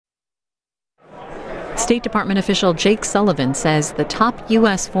State Department official Jake Sullivan says the top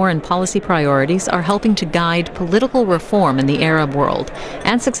U.S. foreign policy priorities are helping to guide political reform in the Arab world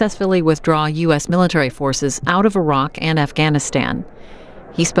and successfully withdraw U.S. military forces out of Iraq and Afghanistan.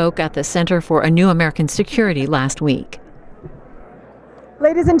 He spoke at the Center for a New American Security last week.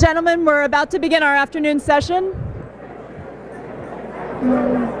 Ladies and gentlemen, we're about to begin our afternoon session.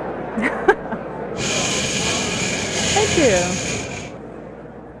 Thank you.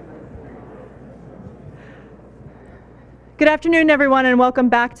 Good afternoon, everyone, and welcome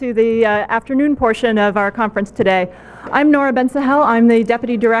back to the afternoon portion of our conference today. I'm Nora Ben-Sahel. I'm the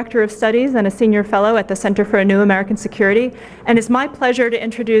Deputy Director of Studies and a Senior Fellow at the Center for a New American Security, and it's my pleasure to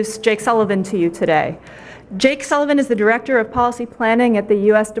introduce Jake Sullivan to you today. Jake Sullivan is the Director of Policy Planning at the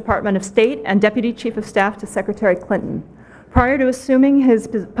U.S. Department of State and Deputy Chief of Staff to Secretary Clinton. Prior to assuming his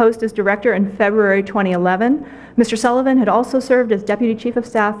post as Director in February 2011, Mr. Sullivan had also served as Deputy Chief of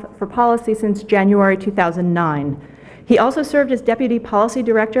Staff for Policy since January 2009. He also served as Deputy Policy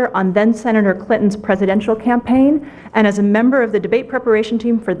Director on then-Senator Clinton's presidential campaign and as a member of the debate preparation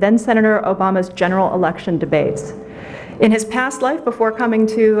team for then-Senator Obama's general election debates. In his past life, before coming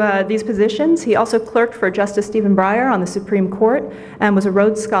to these positions, he also clerked for Justice Stephen Breyer on the Supreme Court and was a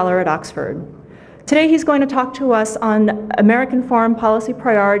Rhodes Scholar at Oxford. Today he's going to talk to us on American foreign policy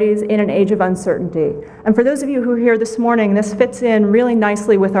priorities in an age of uncertainty. And for those of you who are here this morning, this fits in really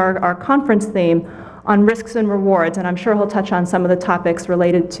nicely with our conference theme on risks and rewards, and I'm sure he'll touch on some of the topics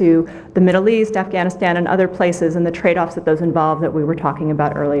related to the Middle East, Afghanistan, and other places and the trade-offs that those involve that we were talking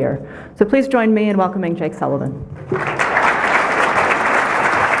about earlier. So please join me in welcoming Jake Sullivan.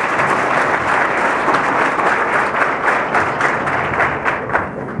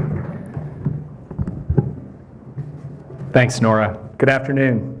 Thanks, Nora. Good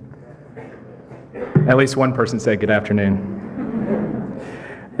afternoon. At least one person said good afternoon.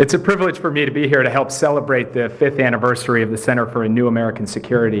 It's a privilege for me to be here to help celebrate the 5th anniversary of the Center for a New American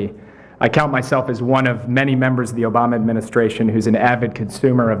Security. I count myself as one of many members of the Obama administration who's an avid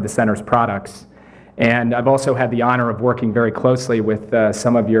consumer of the Center's products. And I've also had the honor of working very closely with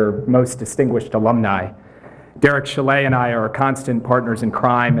some of your most distinguished alumni. Derek Chalet and I are constant partners in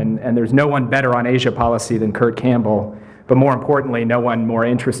crime, and there's no one better on Asia policy than Kurt Campbell, but more importantly, no one more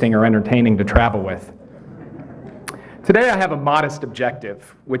interesting or entertaining to travel with. Today I have a modest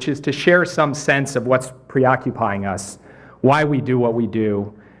objective, which is to share some sense of what's preoccupying us, why we do what we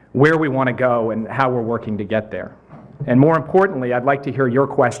do, where we want to go, and how we're working to get there. And more importantly, I'd like to hear your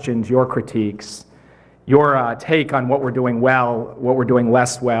questions, your critiques, your take on what we're doing well, what we're doing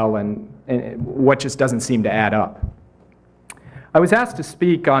less well, and what just doesn't seem to add up. I was asked to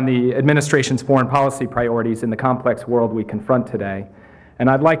speak on the administration's foreign policy priorities in the complex world we confront today,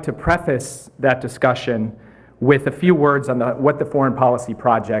 and I'd like to preface that discussion with a few words on what the foreign policy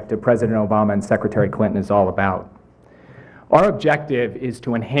project of President Obama and Secretary Clinton is all about. Our objective is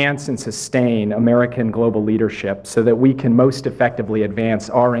to enhance and sustain American global leadership so that we can most effectively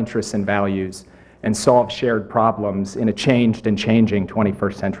advance our interests and values and solve shared problems in a changed and changing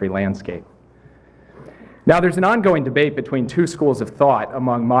 21st century landscape. Now, there's an ongoing debate between two schools of thought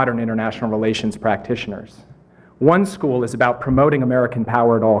among modern international relations practitioners. One school is about promoting American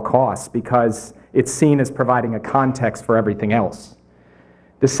power at all costs because it's seen as providing a context for everything else.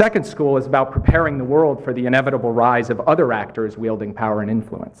 The second school is about preparing the world for the inevitable rise of other actors wielding power and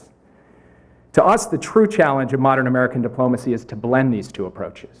influence. To us, the true challenge of modern American diplomacy is to blend these two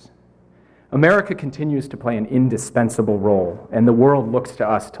approaches. America continues to play an indispensable role, and the world looks to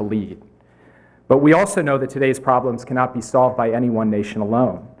us to lead. But we also know that today's problems cannot be solved by any one nation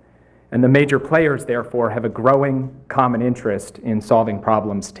alone. And the major players, therefore, have a growing common interest in solving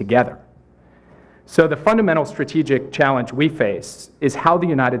problems together. So the fundamental strategic challenge we face is how the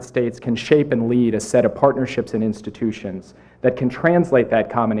United States can shape and lead a set of partnerships and institutions that can translate that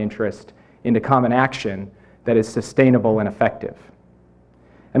common interest into common action that is sustainable and effective.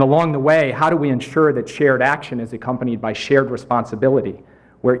 And along the way, how do we ensure that shared action is accompanied by shared responsibility,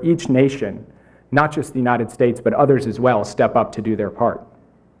 where each nation, not just the United States, but others as well, step up to do their part?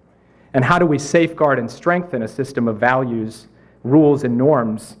 And how do we safeguard and strengthen a system of values, rules, and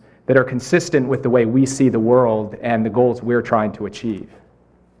norms that are consistent with the way we see the world and the goals we're trying to achieve?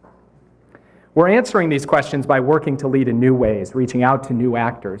 We're answering these questions by working to lead in new ways, reaching out to new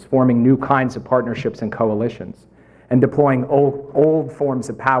actors, forming new kinds of partnerships and coalitions, and deploying old forms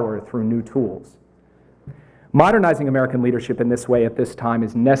of power through new tools. Modernizing American leadership in this way at this time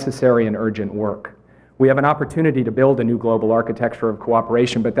is necessary and urgent work. We have an opportunity to build a new global architecture of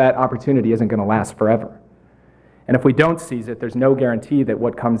cooperation, but that opportunity isn't going to last forever. And if we don't seize it, there's no guarantee that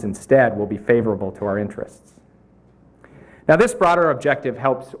what comes instead will be favorable to our interests. Now, this broader objective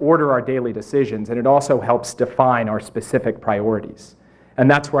helps order our daily decisions, and it also helps define our specific priorities. And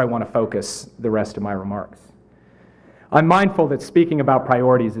that's where I want to focus the rest of my remarks. I'm mindful that speaking about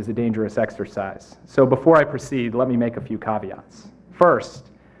priorities is a dangerous exercise. So before I proceed, let me make a few caveats.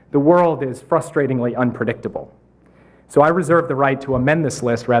 First, the world is frustratingly unpredictable. So I reserve the right to amend this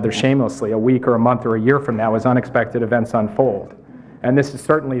list rather shamelessly a week or a month or a year from now as unexpected events unfold. And this is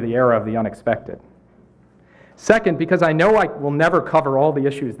certainly the era of the unexpected. Second, because I know I will never cover all the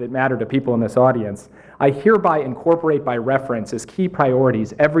issues that matter to people in this audience, I hereby incorporate by reference as key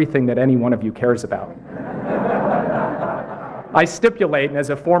priorities everything that any one of you cares about. I stipulate, and as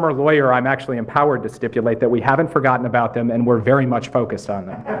a former lawyer, I'm actually empowered to stipulate that we haven't forgotten about them and we're very much focused on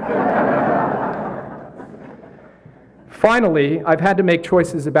them. Finally, I've had to make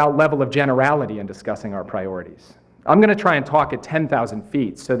choices about level of generality in discussing our priorities. I'm going to try and talk at 10,000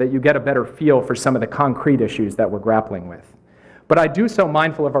 feet so that you get a better feel for some of the concrete issues that we're grappling with. But I do so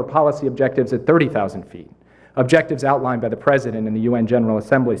mindful of our policy objectives at 30,000 feet, objectives outlined by the President in the UN General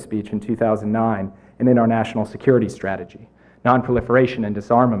Assembly speech in 2009 and in our national security strategy: non-proliferation and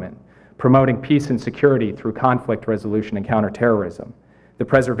disarmament, promoting peace and security through conflict resolution and counterterrorism, the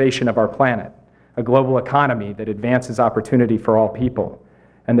preservation of our planet, a global economy that advances opportunity for all people,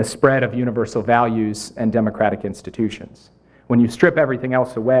 and the spread of universal values and democratic institutions. When you strip everything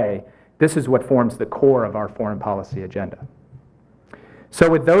else away, this is what forms the core of our foreign policy agenda. So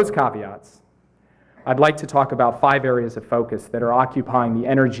with those caveats, I'd like to talk about 5 areas of focus that are occupying the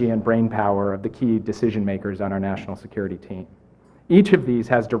energy and brainpower of the key decision makers on our national security team. Each of these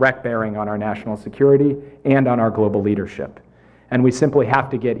has direct bearing on our national security and on our global leadership, and we simply have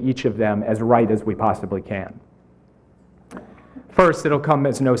to get each of them as right as we possibly can. First, it'll come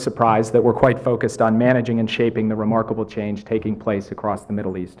as no surprise that we're quite focused on managing and shaping the remarkable change taking place across the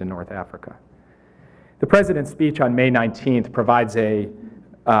Middle East and North Africa. The President's speech on May 19th provides a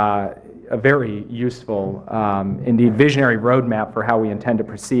very useful, indeed visionary roadmap for how we intend to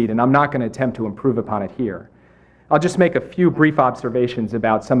proceed, and I'm not going to attempt to improve upon it here. I'll just make a few brief observations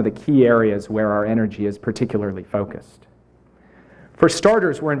about some of the key areas where our energy is particularly focused. For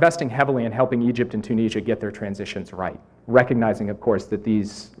starters, we're investing heavily in helping Egypt and Tunisia get their transitions right, recognizing, of course, that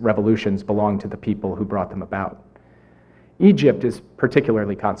these revolutions belong to the people who brought them about. Egypt is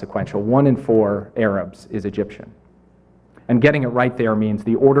particularly consequential. 1 in 4 Arabs is Egyptian. And getting it right there means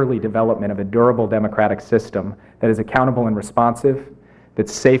the orderly development of a durable democratic system that is accountable and responsive, that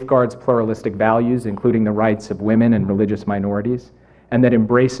safeguards pluralistic values, including the rights of women and religious minorities, and that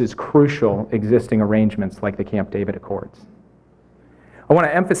embraces crucial existing arrangements like the Camp David Accords. I want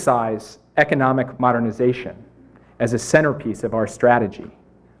to emphasize economic modernization as a centerpiece of our strategy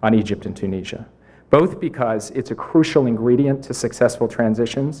on Egypt and Tunisia, both because it's a crucial ingredient to successful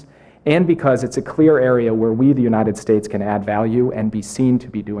transitions and because it's a clear area where we, the United States, can add value and be seen to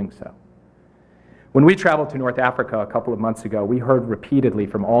be doing so. When we traveled to North Africa a couple of months ago, we heard repeatedly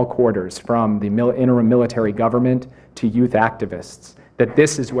from all quarters, from the interim military government to youth activists, that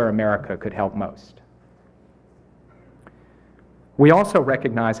this is where America could help most. We also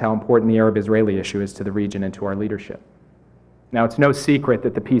recognize how important the Arab-Israeli issue is to the region and to our leadership. Now, it's no secret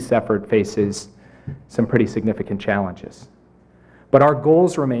that the peace effort faces some pretty significant challenges. But our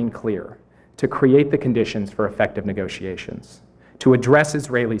goals remain clear: to create the conditions for effective negotiations, to address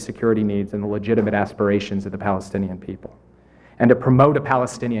Israeli security needs and the legitimate aspirations of the Palestinian people, and to promote a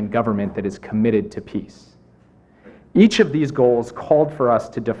Palestinian government that is committed to peace. Each of these goals called for us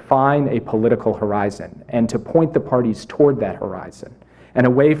to define a political horizon and to point the parties toward that horizon and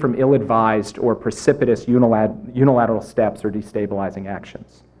away from ill-advised or precipitous unilateral steps or destabilizing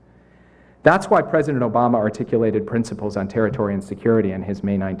actions. That's why President Obama articulated principles on territory and security in his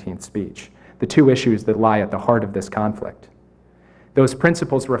May 19th speech, the 2 issues that lie at the heart of this conflict. Those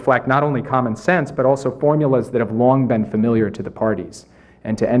principles reflect not only common sense, but also formulas that have long been familiar to the parties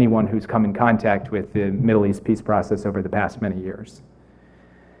and to anyone who's come in contact with the Middle East peace process over the past many years.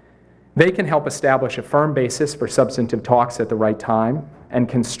 They can help establish a firm basis for substantive talks at the right time and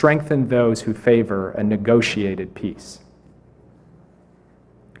can strengthen those who favor a negotiated peace.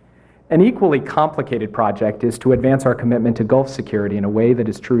 An equally complicated project is to advance our commitment to Gulf security in a way that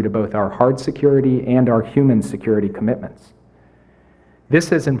is true to both our hard security and our human security commitments. This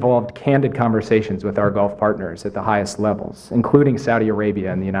has involved candid conversations with our Gulf partners at the highest levels, including Saudi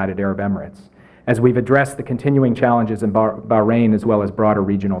Arabia and the United Arab Emirates, as we've addressed the continuing challenges in Bahrain as well as broader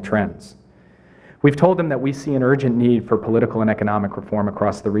regional trends. We've told them that we see an urgent need for political and economic reform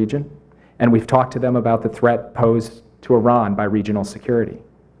across the region, and we've talked to them about the threat posed to Iran by regional security.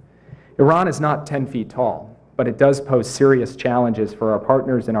 Iran is not 10 feet tall, but it does pose serious challenges for our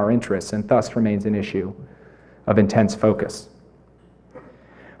partners and our interests, and thus remains an issue of intense focus.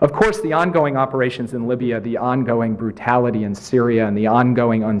 Of course, the ongoing operations in Libya, the ongoing brutality in Syria, and the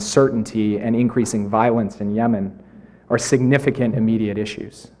ongoing uncertainty and increasing violence in Yemen are significant immediate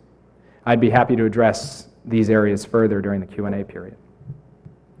issues. I'd be happy to address these areas further during the Q&A period.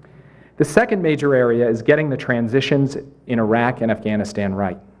 The second major area is getting the transitions in Iraq and Afghanistan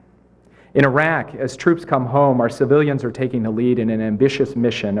right. In Iraq, as troops come home, our civilians are taking the lead in an ambitious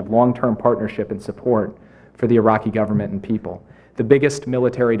mission of long-term partnership and support for the Iraqi government and people, the biggest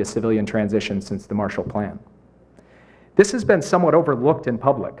military to civilian transition since the Marshall Plan. This has been somewhat overlooked in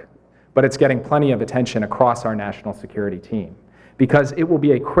public, but it's getting plenty of attention across our national security team because it will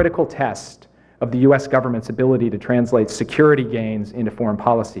be a critical test of the U.S. government's ability to translate security gains into foreign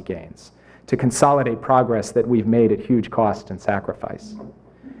policy gains, to consolidate progress that we've made at huge cost and sacrifice.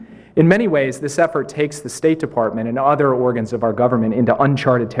 In many ways, this effort takes the State Department and other organs of our government into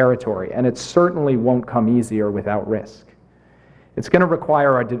uncharted territory, and it certainly won't come easy or without risk. It's going to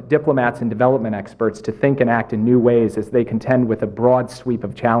require our diplomats and development experts to think and act in new ways as they contend with a broad sweep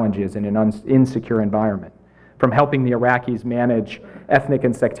of challenges in an insecure environment, from helping the Iraqis manage ethnic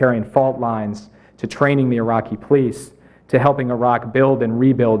and sectarian fault lines, to training the Iraqi police, to helping Iraq build and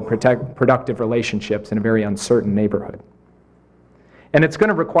rebuild productive relationships in a very uncertain neighborhood. And it's going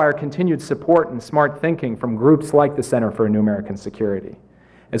to require continued support and smart thinking from groups like the Center for a New American Security,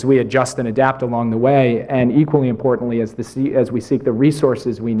 as we adjust and adapt along the way, and equally importantly, as we seek the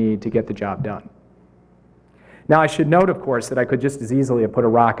resources we need to get the job done. Now, I should note, of course, that I could just as easily have put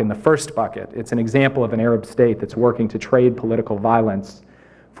Iraq in the first bucket. It's an example of an Arab state that's working to trade political violence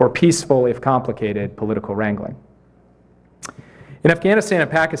for peaceful, if complicated, political wrangling. In Afghanistan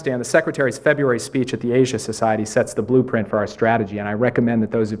and Pakistan, the Secretary's February speech at the Asia Society sets the blueprint for our strategy, and I recommend that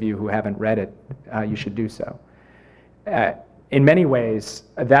those of you who haven't read it, you should do so. In many ways,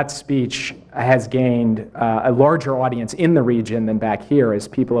 that speech has gained a larger audience in the region than back here, as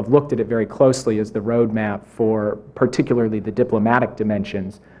people have looked at it very closely as the roadmap for particularly the diplomatic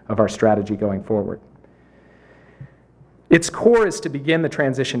dimensions of our strategy going forward. Its core is to begin the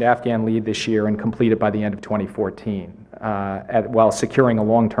transition to Afghan lead this year and complete it by the end of 2014, while securing a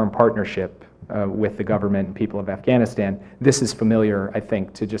long-term partnership with the government and people of Afghanistan. This is familiar, I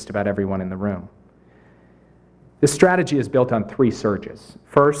think, to just about everyone in the room. This strategy is built on three surges.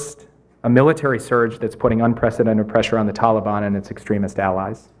 First, a military surge that's putting unprecedented pressure on the Taliban and its extremist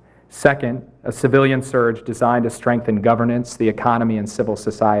allies. Second, a civilian surge designed to strengthen governance, the economy, and civil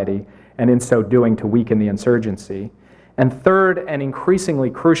society, and in so doing to weaken the insurgency. And third, and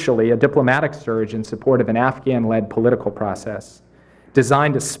increasingly crucially, a diplomatic surge in support of an Afghan-led political process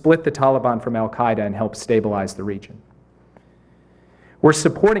designed to split the Taliban from al-Qaeda and help stabilize the region. We're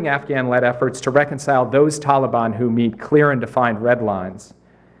supporting Afghan-led efforts to reconcile those Taliban who meet clear and defined red lines,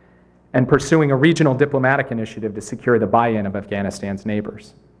 and pursuing a regional diplomatic initiative to secure the buy-in of Afghanistan's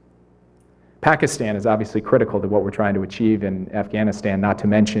neighbors. Pakistan is obviously critical to what we're trying to achieve in Afghanistan, not to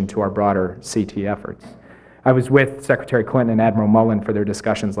mention to our broader CT efforts. I was with Secretary Clinton and Admiral Mullen for their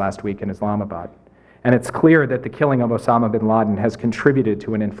discussions last week in Islamabad, and it's clear that the killing of Osama bin Laden has contributed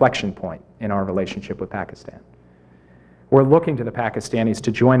to an inflection point in our relationship with Pakistan. We're looking to the Pakistanis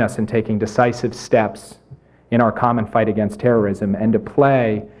to join us in taking decisive steps in our common fight against terrorism and to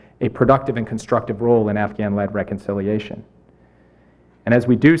play a productive and constructive role in Afghan-led reconciliation. And as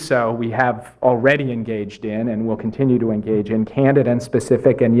we do so, we have already engaged in and will continue to engage in candid and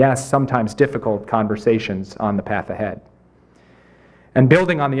specific and, yes, sometimes difficult conversations on the path ahead. And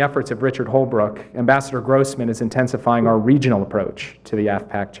building on the efforts of Richard Holbrooke, Ambassador Grossman is intensifying our regional approach to the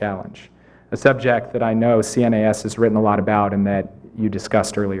AFPAC challenge, a subject that I know CNAS has written a lot about and that you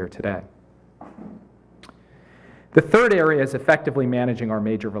discussed earlier today. The third area is effectively managing our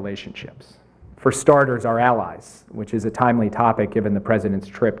major relationships. For starters, our allies, which is a timely topic given the President's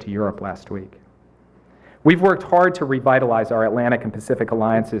trip to Europe last week. We've worked hard to revitalize our Atlantic and Pacific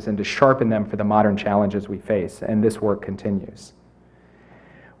alliances and to sharpen them for the modern challenges we face, and this work continues.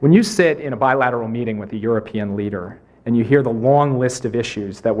 When you sit in a bilateral meeting with a European leader and you hear the long list of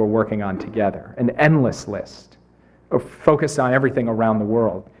issues that we're working on together, an endless list focused on everything around the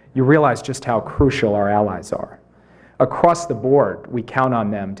world, you realize just how crucial our allies are. Across the board, we count on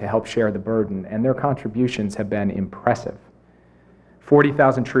them to help share the burden, and their contributions have been impressive.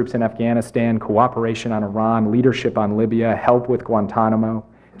 40,000 troops in Afghanistan, cooperation on Iran, leadership on Libya, help with Guantanamo,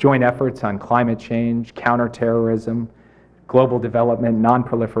 joint efforts on climate change, counterterrorism, global development,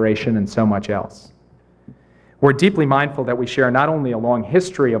 non-proliferation, and so much else. We're deeply mindful that we share not only a long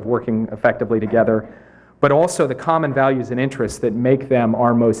history of working effectively together, but also the common values and interests that make them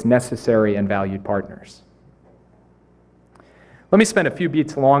our most necessary and valued partners. Let me spend a few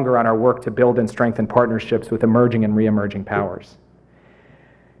beats longer on our work to build and strengthen partnerships with emerging and re-emerging powers.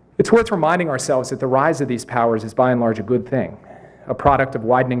 It's worth reminding ourselves that the rise of these powers is by and large a good thing, a product of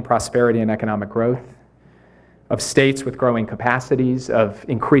widening prosperity and economic growth, of states with growing capacities, of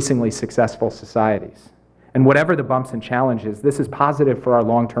increasingly successful societies. And whatever the bumps and challenges, this is positive for our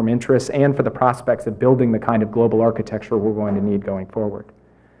long-term interests and for the prospects of building the kind of global architecture we're going to need going forward.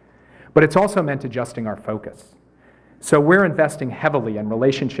 But it's also meant adjusting our focus. So we're investing heavily in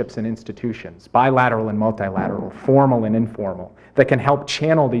relationships and institutions, bilateral and multilateral, formal and informal, that can help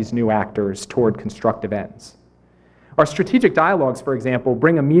channel these new actors toward constructive ends. Our strategic dialogues, for example,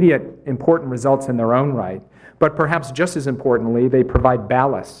 bring immediate important results in their own right, but perhaps just as importantly, they provide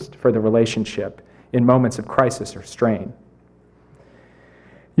ballast for the relationship in moments of crisis or strain.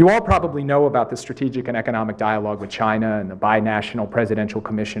 You all probably know about the strategic and economic dialogue with China and the binational presidential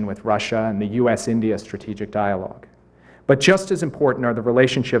commission with Russia and the US-India strategic dialogue. But just as important are the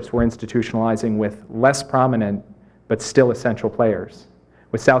relationships we're institutionalizing with less prominent but still essential players,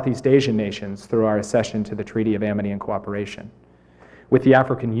 with Southeast Asian nations through our accession to the Treaty of Amity and Cooperation, with the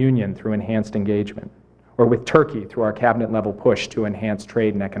African Union through enhanced engagement, or with Turkey through our cabinet-level push to enhance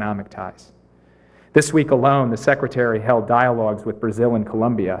trade and economic ties. This week alone, the Secretary held dialogues with Brazil and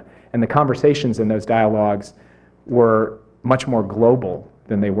Colombia, and the conversations in those dialogues were much more global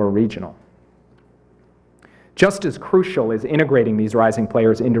than they were regional. Just as crucial is integrating these rising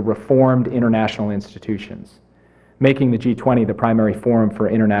players into reformed international institutions. Making the G20 the primary forum for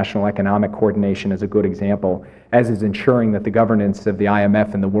international economic coordination is a good example, as is ensuring that the governance of the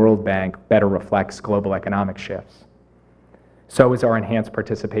IMF and the World Bank better reflects global economic shifts. So is our enhanced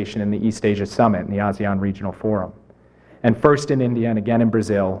participation in the East Asia Summit and the ASEAN Regional Forum. And first in India and again in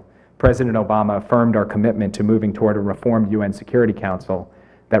Brazil, President Obama affirmed our commitment to moving toward a reformed UN Security Council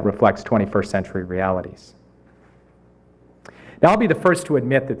that reflects 21st century realities. Now, I'll be the first to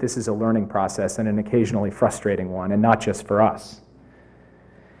admit that this is a learning process and an occasionally frustrating one, and not just for us.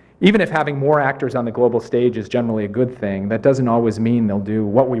 Even if having more actors on the global stage is generally a good thing, that doesn't always mean they'll do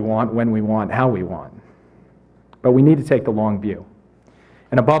what we want, when we want, how we want. But we need to take the long view.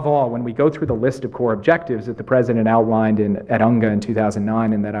 And above all, when we go through the list of core objectives that the President outlined at UNGA in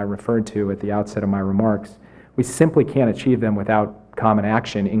 2009 and that I referred to at the outset of my remarks, we simply can't achieve them without common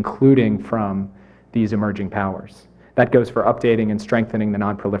action, including from these emerging powers. That goes for updating and strengthening the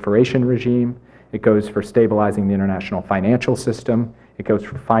non-proliferation regime. It goes for stabilizing the international financial system. It goes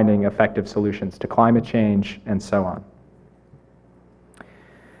for finding effective solutions to climate change, and so on.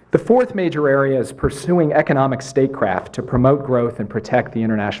 The fourth major area is pursuing economic statecraft to promote growth and protect the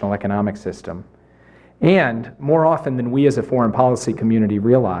international economic system. And more often than we as a foreign policy community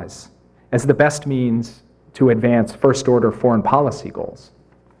realize, as the best means to advance first-order foreign policy goals.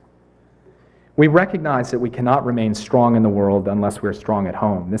 We recognize that we cannot remain strong in the world unless we're strong at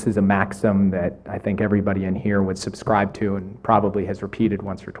home. This is a maxim that I think everybody in here would subscribe to and probably has repeated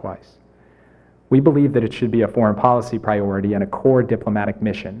once or twice. We believe that it should be a foreign policy priority and a core diplomatic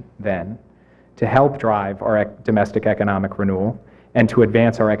mission, then, to help drive our domestic economic renewal and to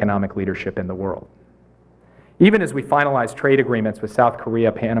advance our economic leadership in the world. Even as we finalize trade agreements with South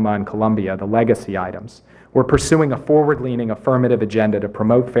Korea, Panama, and Colombia, the legacy items, we're pursuing a forward-leaning affirmative agenda to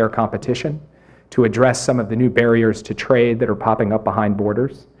promote fair competition, to address some of the new barriers to trade that are popping up behind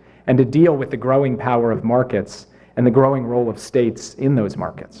borders, and to deal with the growing power of markets and the growing role of states in those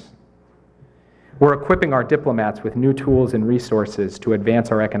markets. We're equipping our diplomats with new tools and resources to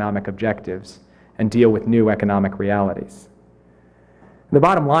advance our economic objectives and deal with new economic realities. The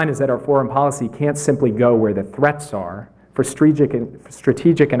bottom line is that our foreign policy can't simply go where the threats are. For strategic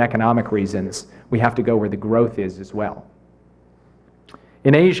and economic reasons, we have to go where the growth is as well.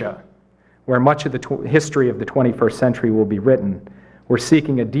 In Asia, where much of the history of the 21st century will be written, we're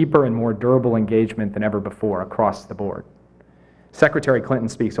seeking a deeper and more durable engagement than ever before across the board. Secretary Clinton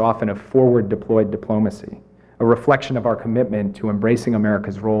speaks often of forward-deployed diplomacy, a reflection of our commitment to embracing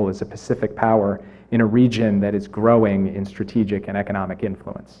America's role as a Pacific power in a region that is growing in strategic and economic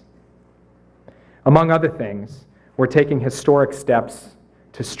influence. Among other things, we're taking historic steps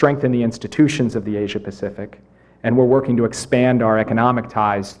to strengthen the institutions of the Asia-Pacific, and we're working to expand our economic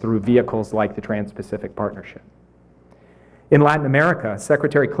ties through vehicles like the Trans-Pacific Partnership. In Latin America,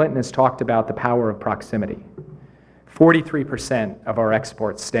 Secretary Clinton has talked about the power of proximity. 43% of our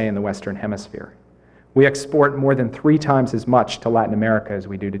exports stay in the Western Hemisphere. We export more than 3 times as much to Latin America as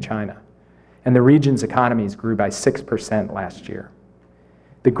we do to China. And the region's economies grew by 6% last year.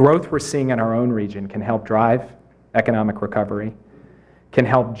 The growth we're seeing in our own region can help drive economic recovery, can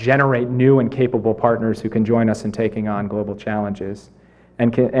help generate new and capable partners who can join us in taking on global challenges,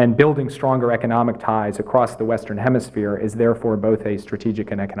 and building stronger economic ties across the Western Hemisphere is therefore both a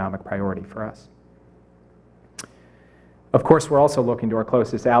strategic and economic priority for us. Of course, we're also looking to our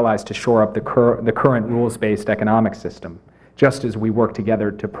closest allies to shore up the current rules-based economic system, just as we work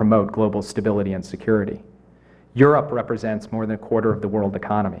together to promote global stability and security. Europe represents more than a quarter of the world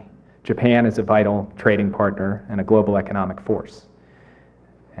economy. Japan is a vital trading partner and a global economic force.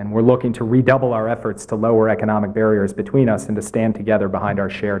 And we're looking to redouble our efforts to lower economic barriers between us and to stand together behind our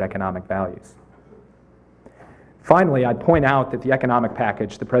shared economic values. Finally, I'd point out that the economic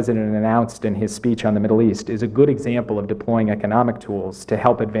package the President announced in his speech on the Middle East is a good example of deploying economic tools to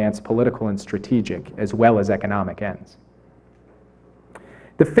help advance political and strategic as well as economic ends.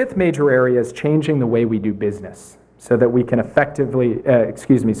 The fifth major area is changing the way we do business so that we can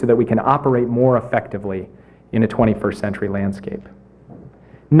so that we can operate more effectively in a 21st century landscape.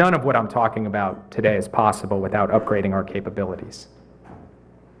 None of what I'm talking about today is possible without upgrading our capabilities.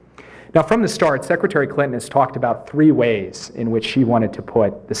 Now, from the start, Secretary Clinton has talked about 3 ways in which she wanted to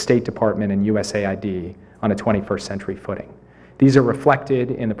put the State Department and USAID on a 21st century footing. These are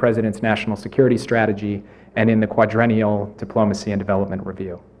reflected in the President's National Security Strategy and in the Quadrennial Diplomacy and Development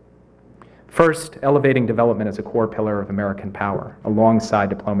Review. First, elevating development as a core pillar of American power, alongside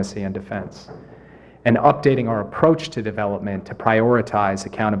diplomacy and defense, and updating our approach to development to prioritize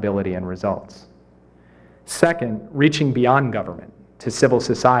accountability and results. Second, reaching beyond government to civil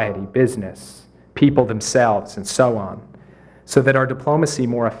society, business, people themselves, and so on, so that our diplomacy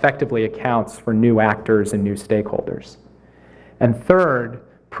more effectively accounts for new actors and new stakeholders. And third,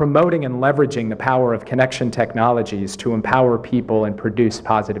 promoting and leveraging the power of connection technologies to empower people and produce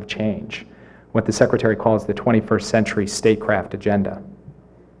positive change, what the Secretary calls the 21st century statecraft agenda.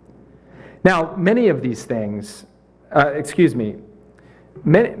 Now, many of these things,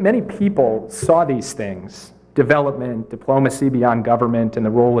 many people saw these things, development, diplomacy beyond government, and the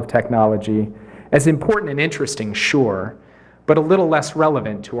role of technology, as important and interesting, sure, but a little less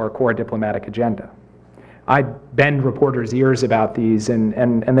relevant to our core diplomatic agenda. I'd bend reporters' ears about these,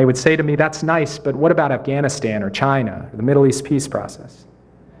 and they would say to me, that's nice, but what about Afghanistan or China, or the Middle East peace process?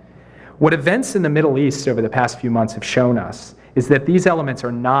 What events in the Middle East over the past few months have shown us is that these elements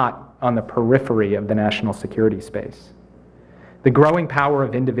are not on the periphery of the national security space. The growing power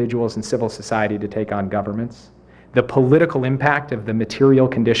of individuals and civil society to take on governments, the political impact of the material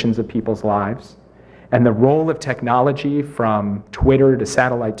conditions of people's lives, and the role of technology from Twitter to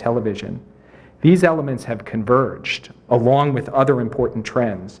satellite television, these elements have converged, along with other important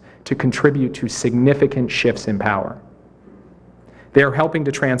trends, to contribute to significant shifts in power. They are helping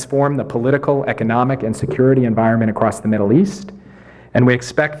to transform the political, economic, and security environment across the Middle East, and we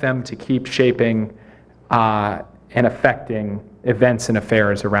expect them to keep shaping and affecting events and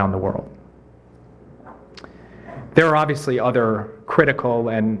affairs around the world. There are obviously other critical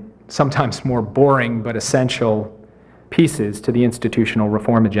and sometimes more boring but essential pieces to the institutional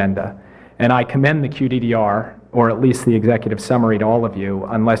reform agenda, and I commend the QDDR, or at least the executive summary, to all of you,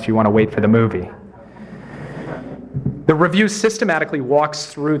 unless you want to wait for the movie. The review systematically walks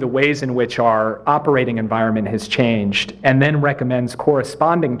through the ways in which our operating environment has changed and then recommends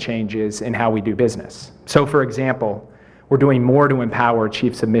corresponding changes in how we do business. So, for example, we're doing more to empower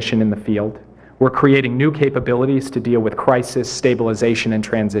chiefs of mission in the field. We're creating new capabilities to deal with crisis, stabilization, and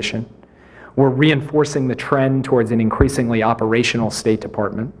transition. We're reinforcing the trend towards an increasingly operational State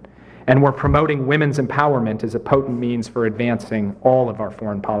Department. And we're promoting women's empowerment as a potent means for advancing all of our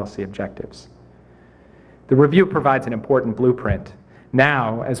foreign policy objectives. The review provides an important blueprint.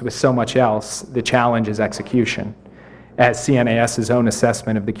 Now, as with so much else, the challenge is execution, as CNAS's own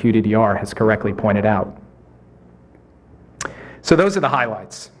assessment of the QDDR has correctly pointed out. So those are the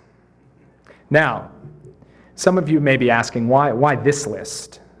highlights. Now, some of you may be asking, why this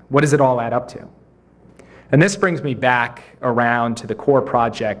list? What does it all add up to? And this brings me back around to the core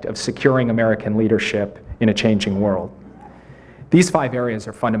project of securing American leadership in a changing world. These 5 areas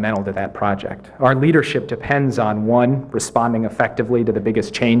are fundamental to that project. Our leadership depends on 1, responding effectively to the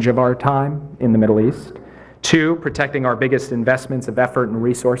biggest change of our time in the Middle East, 2, protecting our biggest investments of effort and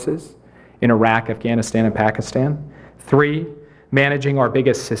resources in Iraq, Afghanistan, and Pakistan, 3, managing our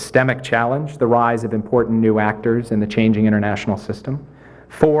biggest systemic challenge, the rise of important new actors in the changing international system,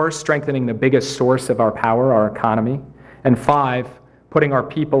 4, strengthening the biggest source of our power, our economy, and 5, putting our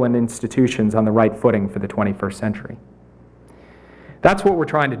people and institutions on the right footing for the 21st century. That's what we're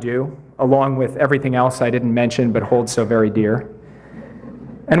trying to do, along with everything else I didn't mention but hold so very dear.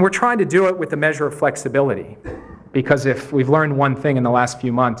 And we're trying to do it with a measure of flexibility, because if we've learned one thing in the last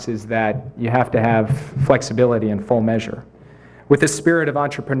few months is that you have to have flexibility in full measure, with a spirit of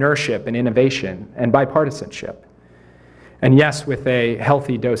entrepreneurship and innovation and bipartisanship. and yes, with a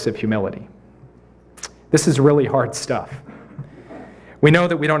healthy dose of humility. This is really hard stuff. We know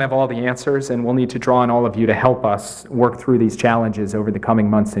that we don't have all the answers, and we'll need to draw on all of you to help us work through these challenges over the coming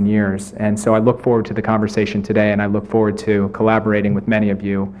months and years. And so I look forward to the conversation today, and I look forward to collaborating with many of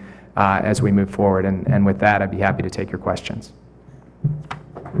you as we move forward. And with that, I'd be happy to take your questions.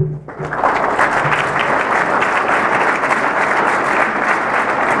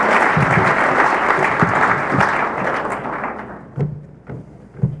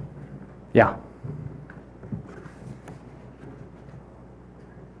 Yeah.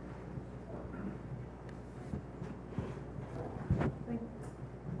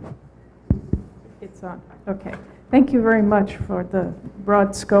 It's on. Okay. Thank you very much for the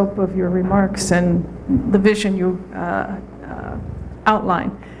broad scope of your remarks and the vision you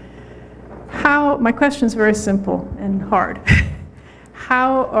outline. My question is very simple and hard.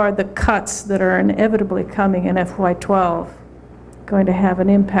 How are the cuts that are inevitably coming in FY12 going to have an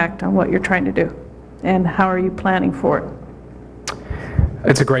impact on what you're trying to do? And how are you planning for it?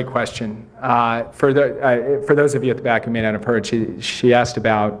 It's a great question. For those of you at the back who may not have heard, she asked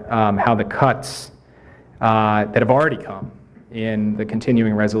about how the cuts that have already come in the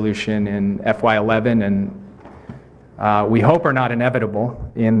continuing resolution in FY11 and we hope are not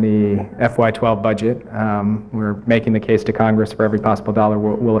inevitable in the FY12 budget. We're making the case to Congress for every possible dollar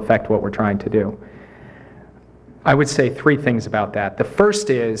will affect what we're trying to do. I would say three things about that. The first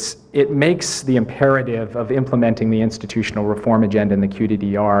is it makes the imperative of implementing the institutional reform agenda in the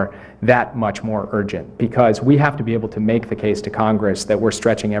QDDR that much more urgent, because we have to be able to make the case to Congress that we're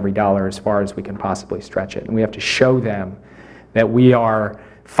stretching every dollar as far as we can possibly stretch it. And we have to show them that we are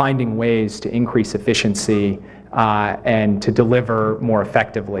finding ways to increase efficiency and to deliver more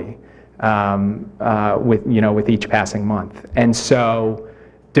effectively with each passing month. And so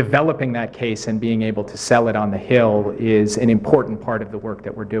developing that case and being able to sell it on the Hill is an important part of the work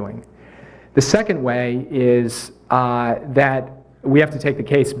that we're doing. The second way is that we have to take the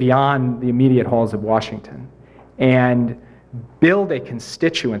case beyond the immediate halls of Washington and build a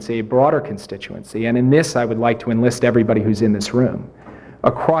constituency, a broader constituency, and in this I would like to enlist everybody who's in this room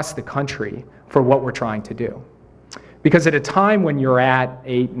across the country for what we're trying to do. Because at a time when you're at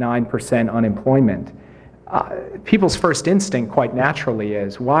 8–9% unemployment, people's first instinct quite naturally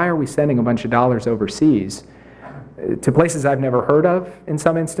is, why are we sending a bunch of dollars overseas to places I've never heard of in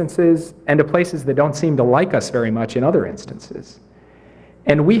some instances and to places that don't seem to like us very much in other instances?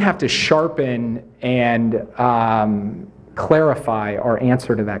 And we have to sharpen and clarify our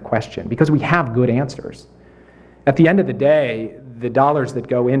answer to that question because we have good answers. At the end of the day, the dollars that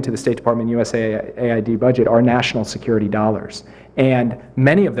go into the State Department USAID budget are national security dollars. And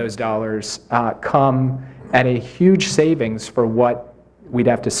many of those dollars come at a huge savings for what we'd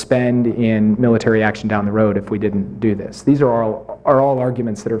have to spend in military action down the road if we didn't do this. These are all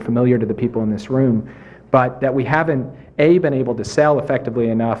arguments that are familiar to the people in this room, but that we haven't, A, been able to sell effectively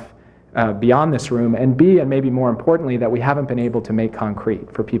enough beyond this room, and B, and maybe more importantly, that we haven't been able to make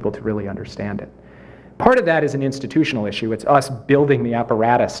concrete for people to really understand it. Part of that is an institutional issue. It's us building the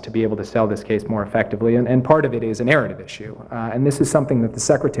apparatus to be able to sell this case more effectively, and part of it is a narrative issue. And this is something that the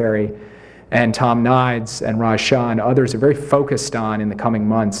Secretary and Tom Nides and Raj Shah and others are very focused on in the coming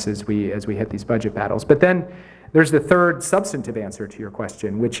months as we hit these budget battles. But then there's the third substantive answer to your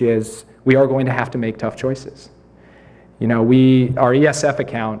question, which is we are going to have to make tough choices. You know, our ESF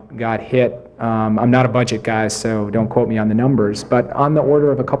account got hit, I'm not a budget guy, so don't quote me on the numbers, but on the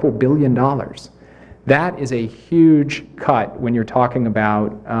order of a couple $2 billion. That is a huge cut when you're talking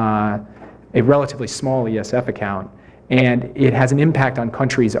about a relatively small ESF account, and it has an impact on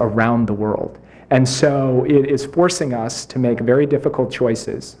countries around the world. And so it is forcing us to make very difficult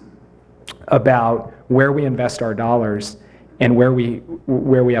choices about where we invest our dollars and where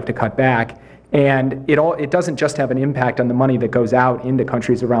we have to cut back. And it doesn't just have an impact on the money that goes out into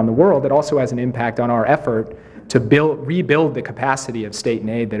countries around the world, it also has an impact on our effort to rebuild the capacity of state and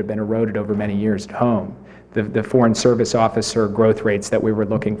aid that have been eroded over many years at home. The Foreign Service Officer growth rates that we were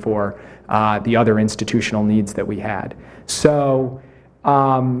looking for, the other institutional needs that we had. So,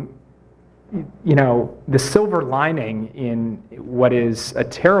 you know, the silver lining in what is a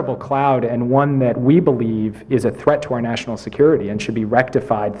terrible cloud and one that we believe is a threat to our national security and should be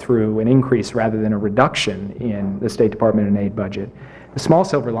rectified through an increase rather than a reduction in the State Department and aid budget. The small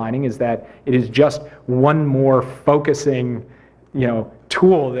silver lining is that it is just one more focusing, you know,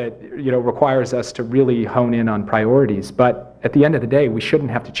 tool that, you know, requires us to really hone in on priorities. But at the end of the day, we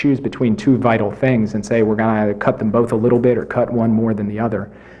shouldn't have to choose between two vital things and say we're going to cut them both a little bit or cut one more than the other.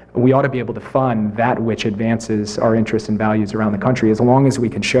 we ought to be able to fund that which advances our interests and values around the country, as long as we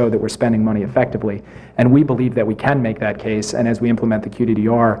can show that we're spending money effectively. And we believe that we can make that case, and as we implement the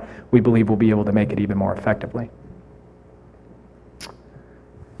QDDR, we believe we'll be able to make it even more effectively.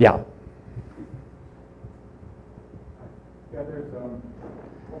 Yeah. Yeah, there's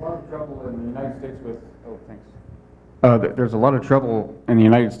a lot of trouble in the United States with, there's a lot of trouble in the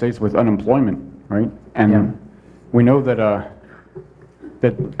United States with unemployment, right? And we know that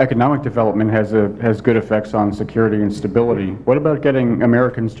that economic development has good effects on security and stability. What about getting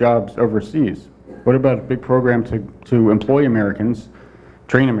Americans jobs overseas? What about a big program to employ Americans,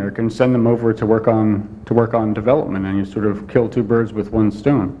 train Americans, send them over to work on development, and you sort of kill two birds with one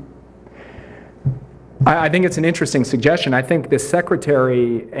stone? I think it's an interesting suggestion. I think the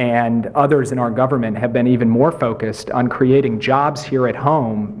Secretary and others in our government have been even more focused on creating jobs here at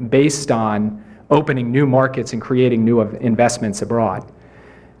home based on opening new markets and creating new investments abroad.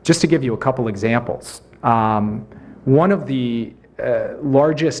 Just to give you a couple examples, one of the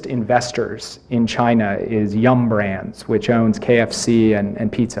largest investors in China is Yum Brands, which owns KFC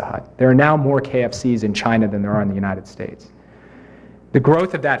and Pizza Hut. There are now more KFCs in China than there are in the United States. The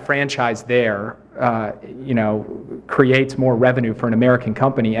growth of that franchise there, creates more revenue for an American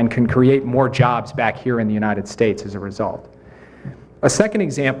company and can create more jobs back here in the United States as a result. A second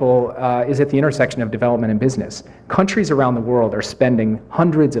example is at the intersection of development and business. Countries around the world are spending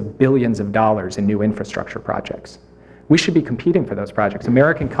hundreds of billions of dollars in new infrastructure projects. We should be competing for those projects.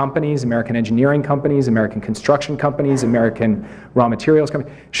 American companies, American engineering companies, American construction companies, American raw materials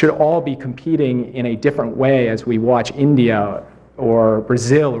companies should all be competing in a different way as we watch India or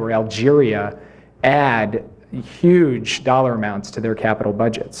Brazil or Algeria add huge dollar amounts to their capital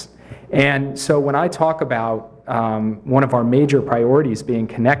budgets. And so when I talk about one of our major priorities being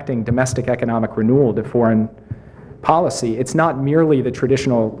connecting domestic economic renewal to foreign policy, it's not merely the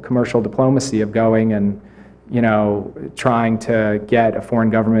traditional commercial diplomacy of going and trying to get a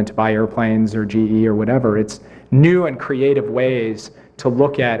foreign government to buy airplanes or GE or whatever. It's new and creative ways to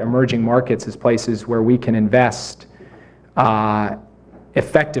look at emerging markets as places where we can invest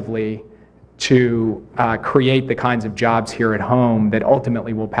effectively to create the kinds of jobs here at home that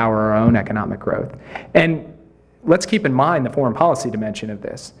ultimately will power our own economic growth. And let's keep in mind the foreign policy dimension of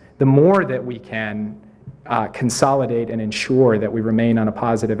this. The more that we can consolidate and ensure that we remain on a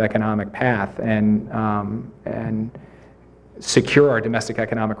positive economic path and secure our domestic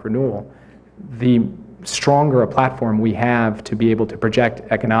economic renewal, the stronger a platform we have to be able to project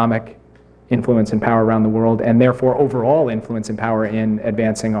economic influence and power around the world, and therefore overall influence and power in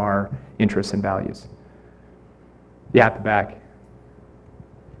advancing our interests and values. Yeah, at the back.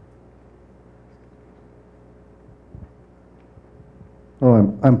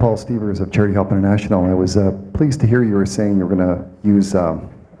 Well, I'm Paul Stevers of Charity Help International. I was pleased to hear you were saying you're going to use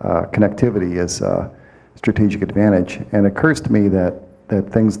connectivity as a strategic advantage. And it occurs to me that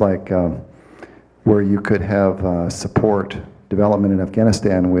things like where you could have support development in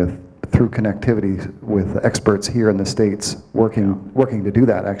Afghanistan through connectivity with experts here in the States working to do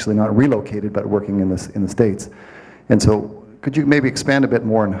that, actually not relocated, but working in the States. And so could you maybe expand a bit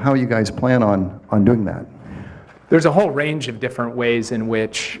more on how you guys plan on doing that? There's a whole range of different ways in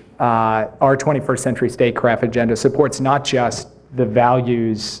which our 21st century statecraft agenda supports not just the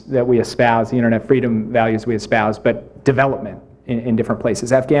values that we espouse, the internet freedom values we espouse, but development in different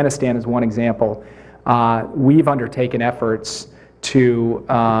places. Afghanistan is one example. We've undertaken efforts to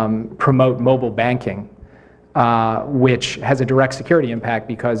promote mobile banking, which has a direct security impact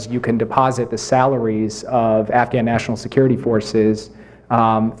because you can deposit the salaries of Afghan national security forces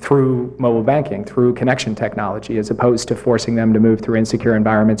through mobile banking, through connection technology, as opposed to forcing them to move through insecure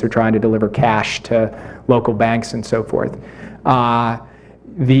environments or trying to deliver cash to local banks and so forth.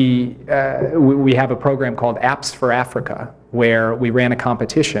 We have a program called Apps for Africa, where we ran a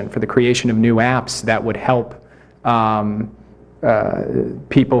competition for the creation of new apps that would help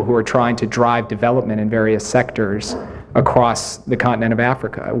people who are trying to drive development in various sectors across the continent of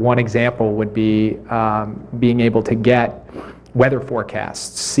Africa. One example would be being able to get weather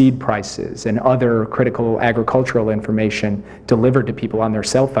forecasts, seed prices, and other critical agricultural information delivered to people on their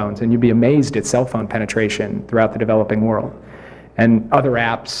cell phones. And you'd be amazed at cell phone penetration throughout the developing world. And other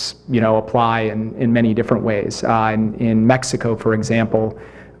apps, apply in many different ways. In Mexico, for example,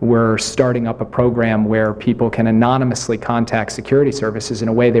 we're starting up a program where people can anonymously contact security services in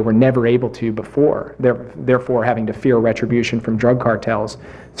a way they were never able to before, therefore having to fear retribution from drug cartels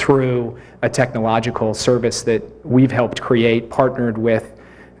through a technological service that we've helped create, partnered with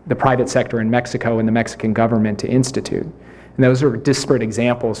the private sector in Mexico and the Mexican government to institute. And those are disparate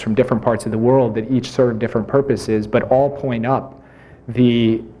examples from different parts of the world that each serve different purposes, but all point up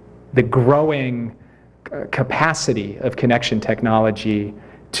the the growing capacity of connection technology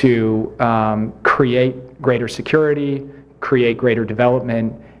to create greater security, create greater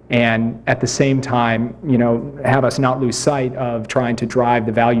development, and at the same time, have us not lose sight of trying to drive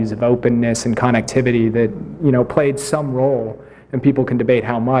the values of openness and connectivity that, played some role, and people can debate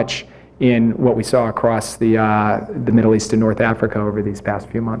how much, in what we saw across the Middle East and North Africa over these past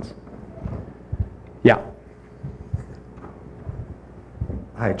few months. Yeah.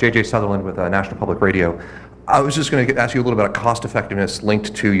 Hi, J.J. Sutherland with National Public Radio. I was just going to ask you a little bit about cost effectiveness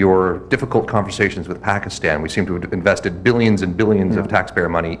linked to your difficult conversations with Pakistan. We seem to have invested billions and billions of taxpayer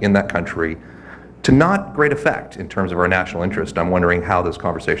money in that country to not great effect in terms of our national interest. I'm wondering how those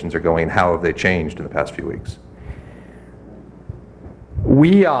conversations are going and how have they changed in the past few weeks?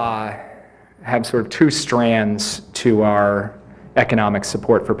 We have sort of two strands to our economic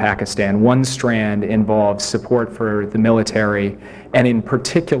support for Pakistan. One strand involves support for the military, and in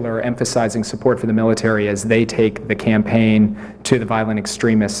particular emphasizing support for the military as they take the campaign to the violent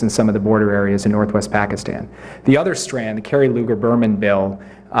extremists in some of the border areas in northwest Pakistan. The other strand, the Kerry Lugar-Berman bill,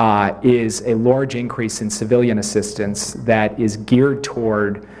 is a large increase in civilian assistance that is geared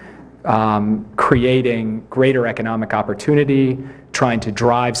toward creating greater economic opportunity, trying to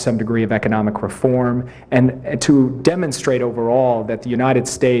drive some degree of economic reform, and to demonstrate overall that the United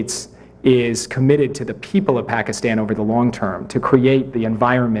States is committed to the people of Pakistan over the long term, to create the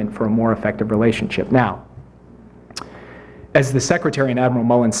environment for a more effective relationship. Now, as the Secretary and Admiral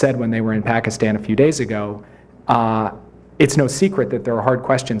Mullen said when they were in Pakistan a few days ago, it's no secret that there are hard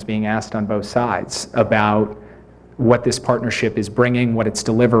questions being asked on both sides about what this partnership is bringing, what it's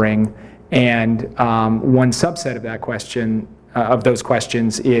delivering, and one subset of that question, of those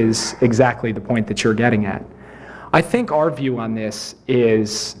questions, is exactly the point that you're getting at. I think our view on this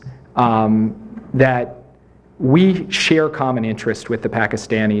is that we share common interest with the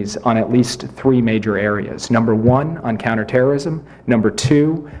Pakistanis on at least three major areas. Number one, on counterterrorism. Number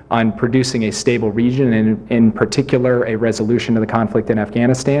two, on producing a stable region, and in particular, a resolution of the conflict in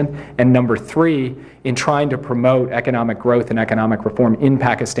Afghanistan. And number three, in trying to promote economic growth and economic reform in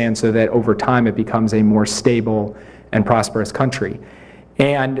Pakistan so that over time it becomes a more stable and prosperous country.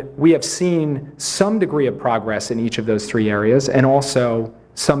 And we have seen some degree of progress in each of those three areas, and also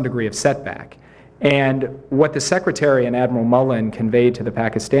some degree of setback. And what the Secretary and Admiral Mullen conveyed to the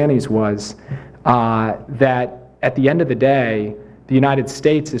Pakistanis was that at the end of the day, the United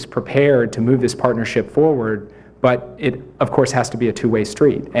States is prepared to move this partnership forward, but it, of course, has to be a two-way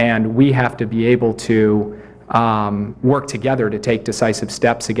street. And we have to be able to work together to take decisive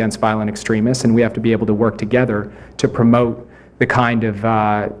steps against violent extremists, and we have to be able to work together to promote the kind of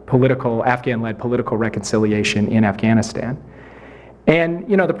Afghan-led political reconciliation in Afghanistan. And,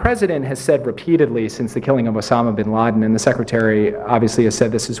 the President has said repeatedly since the killing of Osama bin Laden, and the Secretary obviously has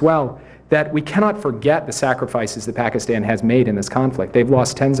said this as well, that we cannot forget the sacrifices that Pakistan has made in this conflict. They've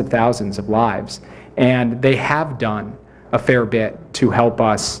lost tens of thousands of lives, and they have done a fair bit to help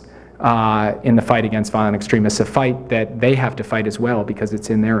us in the fight against violent extremists, a fight that they have to fight as well because it's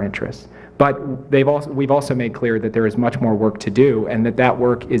in their interests. But we've also made clear that there is much more work to do, and that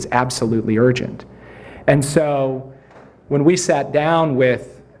work is absolutely urgent. And so when we sat down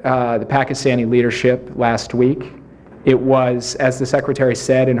with the Pakistani leadership last week, it was, as the Secretary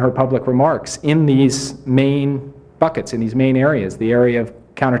said in her public remarks, in these main buckets, in these main areas, the area of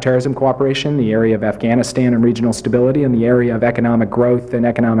counterterrorism cooperation, the area of Afghanistan and regional stability, and the area of economic growth and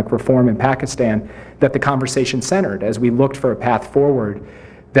economic reform in Pakistan, that the conversation centered as we looked for a path forward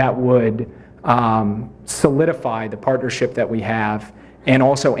that would solidify the partnership that we have and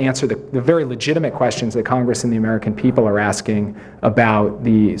also answer the very legitimate questions that Congress and the American people are asking about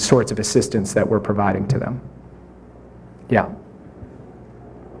the sorts of assistance that we're providing to them. Yeah.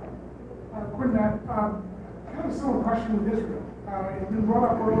 Quinn, kind of a similar question with Israel. It's been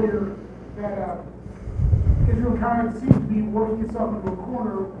brought up earlier that Israel kind of seems to be working itself into a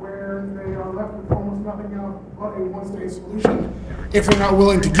corner where they are left with almost nothing else but a one-state solution if they're not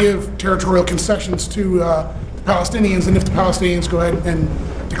willing to give territorial concessions to the Palestinians, and if the Palestinians go ahead and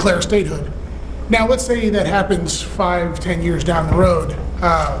declare statehood. Now, let's say that happens 5-10 years down the road.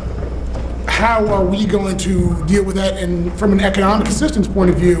 How are we going to deal with that? And from an economic assistance point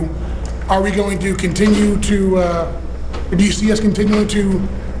of view, are we going to continue to, or do you see us continuing to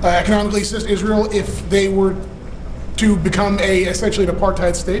economically assist Israel if they were to become essentially an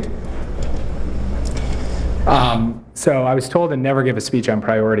apartheid state? So I was told to never give a speech on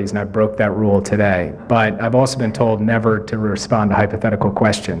priorities, and I broke that rule today. But I've also been told never to respond to hypothetical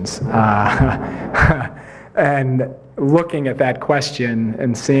questions. And looking at that question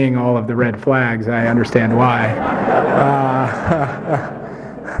and seeing all of the red flags, I understand why.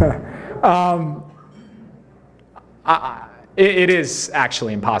 It is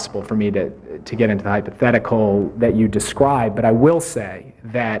actually impossible for me to get into the hypothetical that you described, but I will say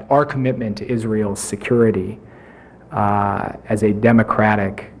that our commitment to Israel's security as a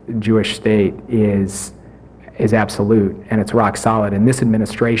democratic Jewish state is absolute, and it's rock solid. And this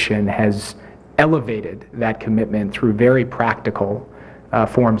administration has elevated that commitment through very practical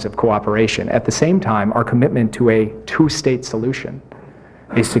forms of cooperation. At the same time, our commitment to a two-state solution,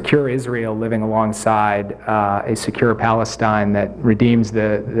 a secure Israel living alongside a secure Palestine that redeems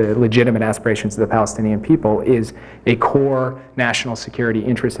the legitimate aspirations of the Palestinian people, is a core national security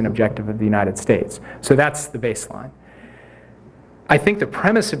interest and objective of the United States. So that's the baseline. I think the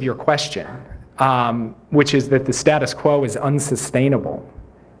premise of your question, which is that the status quo is unsustainable,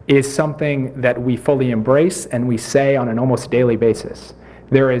 is something that we fully embrace and we say on an almost daily basis.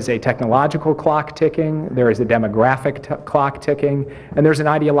 There is a technological clock ticking, there is a demographic clock ticking, and there's an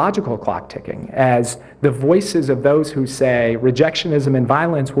ideological clock ticking, as the voices of those who say rejectionism and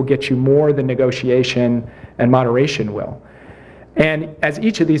violence will get you more than negotiation and moderation will. And as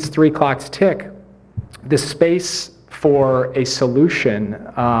each of these three clocks tick, the space for a solution,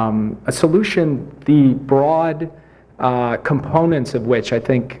 the broad components of which I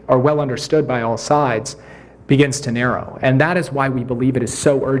think are well understood by all sides, begins to narrow. And that is why we believe it is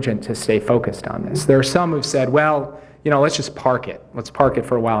so urgent to stay focused on this. There are some who've said, well, let's just park it. Let's park it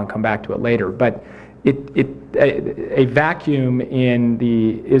for a while and come back to it later. But a vacuum in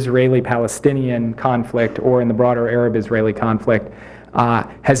the Israeli-Palestinian conflict or in the broader Arab-Israeli conflict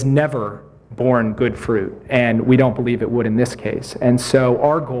has never borne good fruit. And we don't believe it would in this case. And so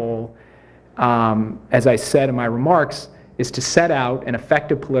our goal, as I said in my remarks, is to set out an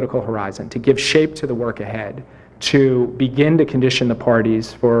effective political horizon, to give shape to the work ahead, to begin to condition the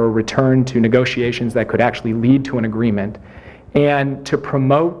parties for a return to negotiations that could actually lead to an agreement, and to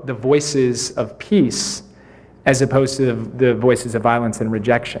promote the voices of peace as opposed to the voices of violence and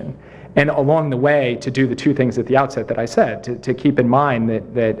rejection. And along the way, to do the two things at the outset that I said, to keep in mind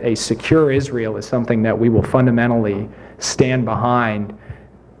that a secure Israel is something that we will fundamentally stand behind,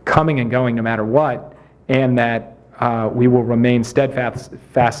 coming and going no matter what, and that we will remain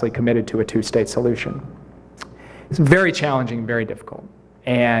steadfastly committed to a two-state solution. It's very challenging, very difficult.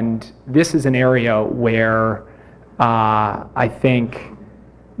 And this is an area where I think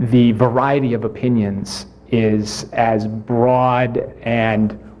the variety of opinions is as broad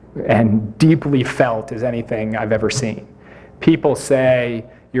and deeply felt as anything I've ever seen. People say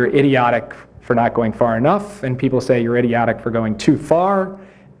you're idiotic for not going far enough, and people say you're idiotic for going too far.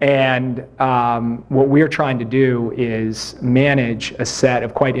 And what we're trying to do is manage a set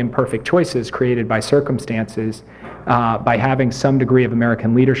of quite imperfect choices created by circumstances by having some degree of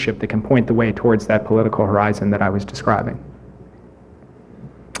American leadership that can point the way towards that political horizon that I was describing.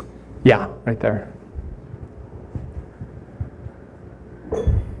 Yeah, right there.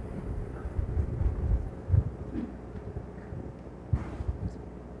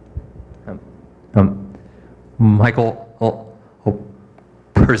 Michael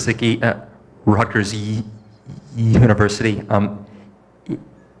Persicki, Rutgers University.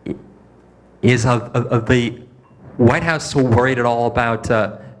 Is the White House so worried at all about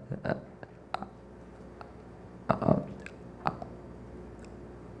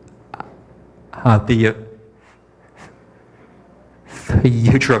the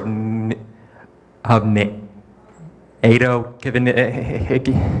future of NATO, given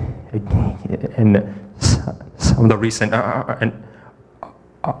in some of the recent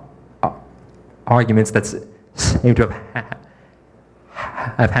arguments that seem to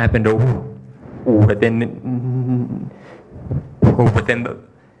have happened within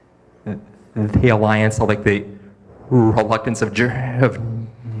the alliance, like the reluctance of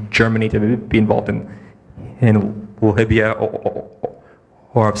Germany to be involved in Libya,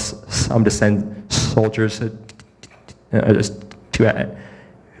 or of some to send soldiers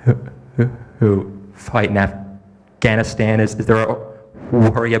who fight in Afghanistan. Is there a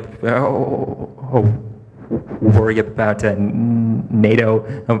worry about NATO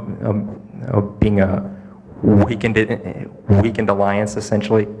being a weakened alliance,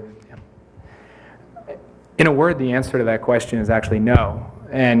 essentially? In a word, the answer to that question is actually no.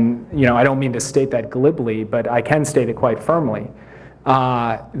 And I don't mean to state that glibly, but I can state it quite firmly.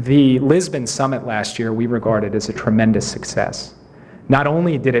 The Lisbon summit last year we regarded as a tremendous success. Not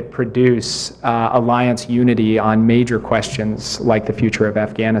only did it produce alliance unity on major questions like the future of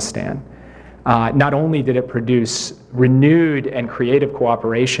Afghanistan, not only did it produce renewed and creative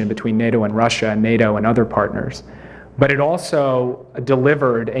cooperation between NATO and Russia and NATO and other partners, but it also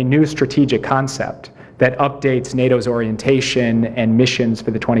delivered a new strategic concept that updates NATO's orientation and missions for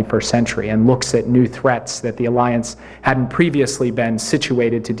the 21st century and looks at new threats that the alliance hadn't previously been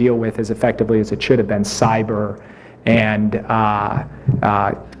situated to deal with as effectively as it should have been, cyber and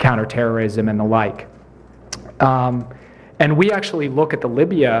counterterrorism and the like. And we actually look at the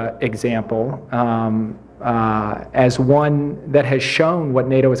Libya example as one that has shown what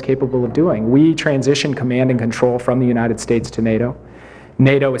NATO is capable of doing. We transitioned command and control from the United States to NATO.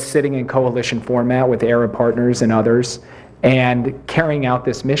 NATO is sitting in coalition format with Arab partners and others and carrying out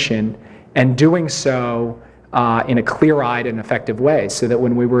this mission and doing so in a clear-eyed and effective way, so that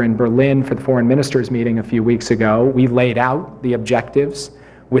when we were in Berlin for the foreign ministers meeting a few weeks ago, we laid out the objectives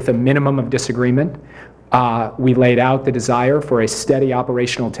with a minimum of disagreement. We laid out the desire for a steady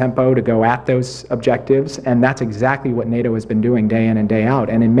operational tempo to go at those objectives, and that's exactly what NATO has been doing day in and day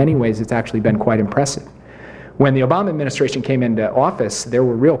out, and in many ways it's actually been quite impressive. When the Obama administration came into office, there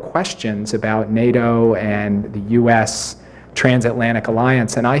were real questions about NATO and the U.S. transatlantic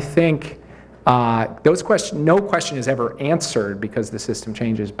alliance, and I think no question is ever answered because the system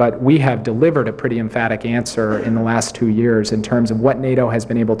changes, but we have delivered a pretty emphatic answer in the last 2 years in terms of what NATO has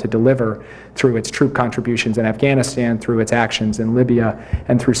been able to deliver through its troop contributions in Afghanistan, through its actions in Libya,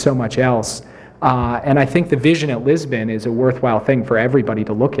 and through so much else. And I think the vision at Lisbon is a worthwhile thing for everybody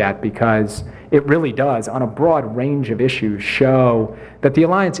to look at, because it really does, on a broad range of issues, show that the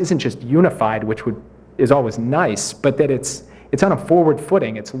alliance isn't just unified, which is always nice, but that it's on a forward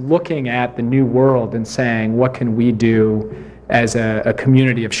footing. It's looking at the new world and saying, what can we do as a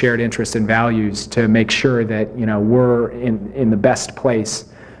community of shared interests and values to make sure that we're in the best place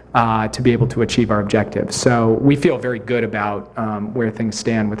to be able to achieve our objectives. So we feel very good about where things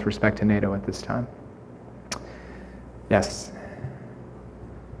stand with respect to NATO at this time. Yes.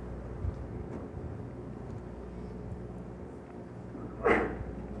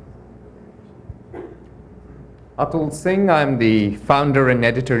 Atul Singh, I'm the founder and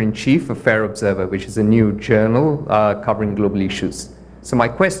editor-in-chief of Fair Observer, which is a new journal covering global issues. So my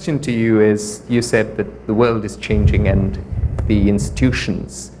question to you is, you said that the world is changing and the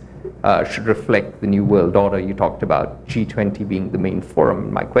institutions should reflect the new world order. You talked about G20 being the main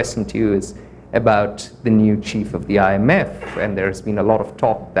forum. My question to you is about the new chief of the IMF, and there's been a lot of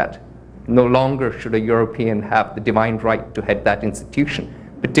talk that no longer should a European have the divine right to head that institution,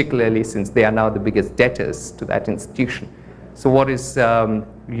 particularly since they are now the biggest debtors to that institution. So what is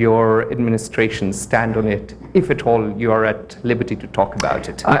your administration's stand on it, if at all you are at liberty to talk about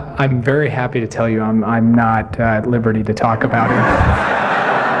it? I'm very happy to tell you I'm not at liberty to talk about it.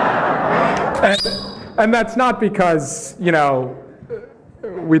 And that's not because,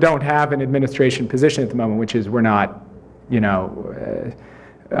 we don't have an administration position at the moment, which is we're not, we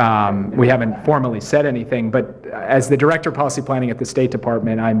haven't formally said anything, but as the Director of Policy Planning at the State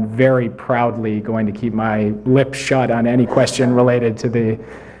Department, I'm very proudly going to keep my lips shut on any question related to the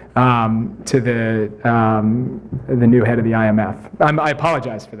new head of the IMF. I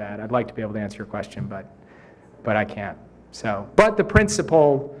apologize for that. I'd like to be able to answer your question, but I can't. So, but the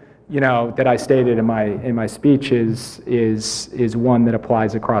principle, that I stated in my speech is one that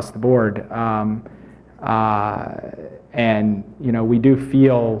applies across the board. And we do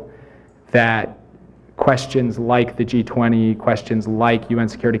feel that questions like the G20, questions like UN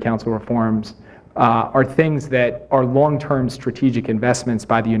Security Council reforms are things that are long-term strategic investments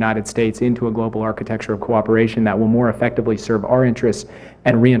by the United States into a global architecture of cooperation that will more effectively serve our interests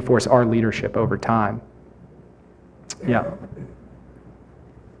and reinforce our leadership over time. Yeah.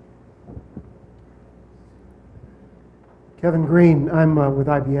 Kevin Green, I'm with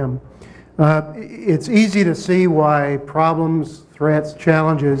IBM. It's easy to see why problems, threats,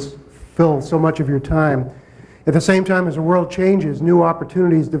 challenges fill so much of your time. At the same time, as the world changes, new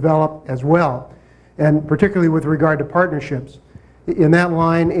opportunities develop as well, and particularly with regard to partnerships. In that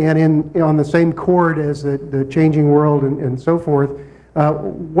line and on the same chord as the changing world and so forth,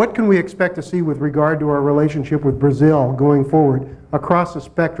 what can we expect to see with regard to our relationship with Brazil going forward across the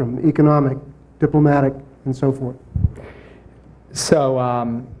spectrum, economic, diplomatic, and so forth?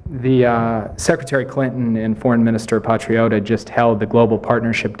 So the Secretary Clinton and Foreign Minister Patriota just held the Global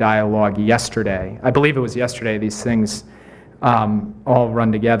Partnership Dialogue yesterday. I believe it was yesterday. These things all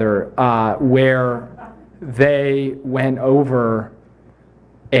run together, where they went over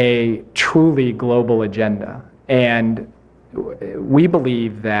a truly global agenda. And we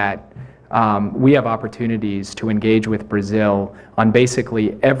believe that we have opportunities to engage with Brazil on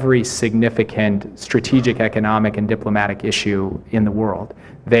basically every significant strategic, economic, and diplomatic issue in the world.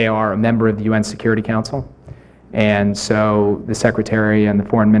 They are a member of the UN Security Council, and so the Secretary and the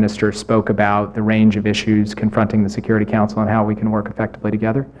Foreign Minister spoke about the range of issues confronting the Security Council and how we can work effectively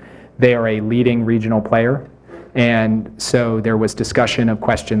together. They are a leading regional player. And so there was discussion of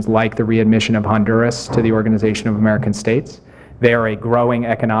questions like the readmission of Honduras to the Organization of American States. They are a growing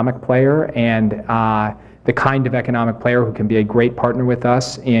economic player, and the kind of economic player who can be a great partner with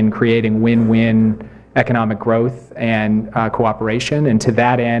us in creating win-win economic growth and cooperation. And to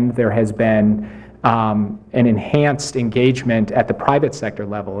that end, there has been an enhanced engagement at the private sector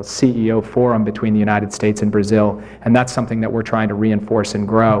level, a CEO forum between the United States and Brazil, and that's something that we're trying to reinforce and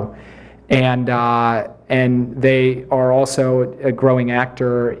grow. And they are also a growing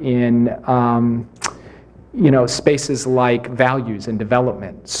actor in spaces like values and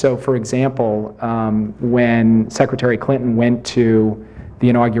development. So for example, when Secretary Clinton went to the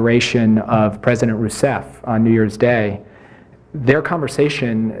inauguration of President Rousseff on New Year's Day, their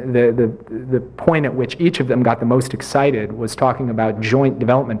conversation, the point at which each of them got the most excited was talking about joint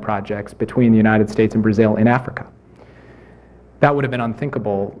development projects between the United States and Brazil in Africa. That would have been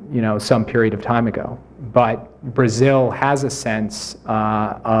unthinkable, some period of time ago. But Brazil has a sense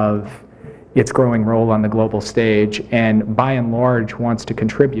of its growing role on the global stage, and by and large wants to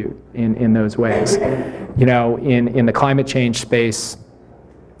contribute in those ways. In the climate change space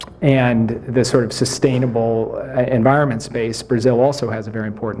and the sort of sustainable environment space, Brazil also has a very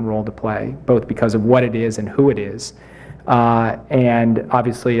important role to play, both because of what it is and who it is. And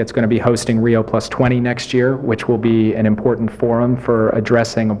obviously it's going to be hosting Rio+20 next year, which will be an important forum for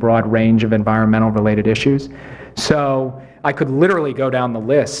addressing a broad range of environmental related issues. So I could literally go down the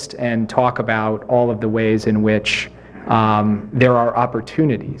list and talk about all of the ways in which there are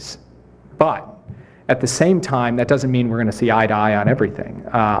opportunities. But at the same time, that doesn't mean we're going to see eye to eye on everything.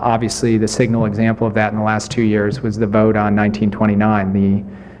 Obviously, the signal example of that in the last 2 years was the vote on 1929, the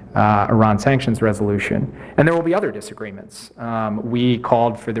Iran sanctions resolution. And there will be other disagreements. We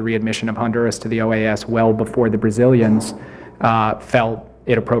called for the readmission of Honduras to the OAS well before the Brazilians felt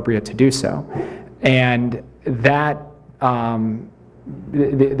it appropriate to do so. And that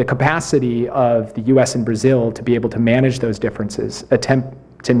the capacity of the US and Brazil to be able to manage those differences, attempt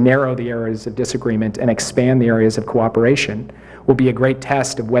to narrow the areas of disagreement and expand the areas of cooperation, will be a great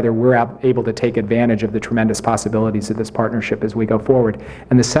test of whether we're able to take advantage of the tremendous possibilities of this partnership as we go forward.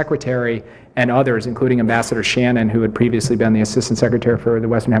 And the Secretary and others, including Ambassador Shannon, who had previously been the Assistant Secretary for the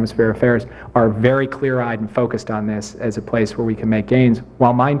Western Hemisphere Affairs, are very clear-eyed and focused on this as a place where we can make gains,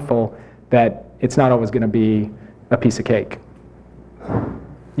 while mindful that it's not always going to be a piece of cake.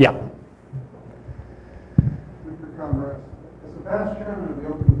 Yeah. Mr. Conrad, as a past chairman of the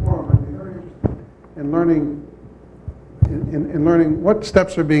Open Forum, I'd be very interested in learning what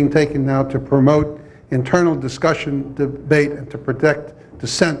steps are being taken now to promote internal discussion, debate, and to protect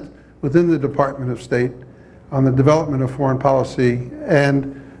dissent within the Department of State on the development of foreign policy,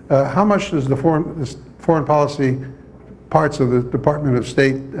 and how much does the foreign policy parts of the Department of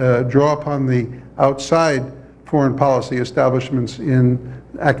State draw upon the outside foreign policy establishments in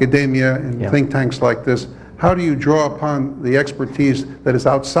academia and think tanks like this? How do you draw upon the expertise that is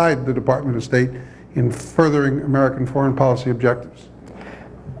outside the Department of State in furthering American foreign policy objectives?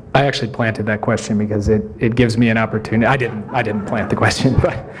 I actually planted that question because it gives me an opportunity. I didn't plant the question,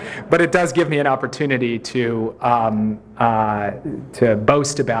 but it does give me an opportunity to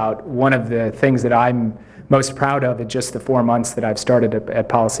boast about one of the things that I'm most proud of in just the 4 months that I've started at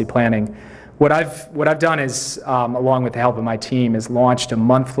policy planning. What I've done is, along with the help of my team, is launched a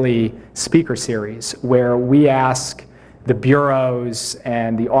monthly speaker series where we ask the bureaus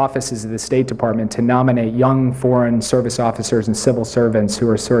and the offices of the State Department to nominate young foreign service officers and civil servants who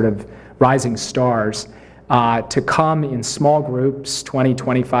are sort of rising stars to come in small groups, 20,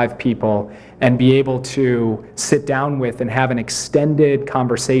 25 people, and be able to sit down with and have an extended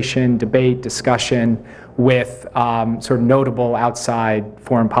conversation, debate, discussion with sort of notable outside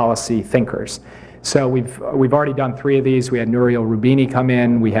foreign policy thinkers. So we've already done 3 of these. We had Nouriel Roubini come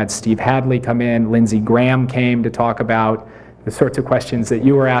in, we had Steve Hadley come in, Lindsey Graham came to talk about the sorts of questions that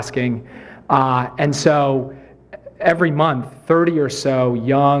you were asking. And so every month, 30 or so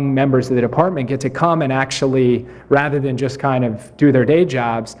young members of the department get to come and actually, rather than just kind of do their day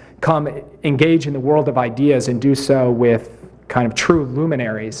jobs, come engage in the world of ideas and do so with kind of true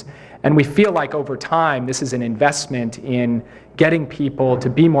luminaries. And we feel like over time, this is an investment in getting people to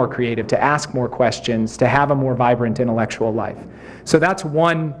be more creative, to ask more questions, to have a more vibrant intellectual life. So that's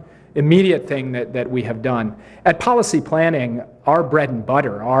one immediate thing that we have done. At policy planning, our bread and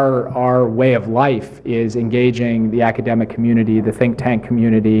butter, our way of life is engaging the academic community, the think tank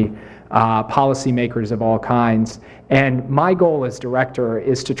community, policymakers of all kinds. And my goal as director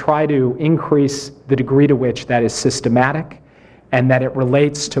is to try to increase the degree to which that is systematic and that it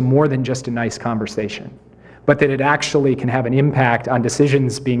relates to more than just a nice conversation. but that it actually can have an impact on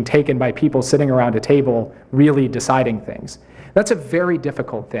decisions being taken by people sitting around a table really deciding things. That's a very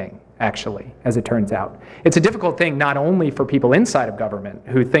difficult thing, actually, as it turns out. It's a difficult thing not only for people inside of government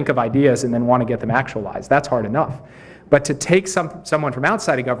who think of ideas and then want to get them actualized. That's hard enough. But to take someone from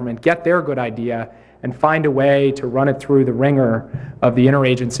outside of government, get their good idea, and find a way to run it through the ringer of the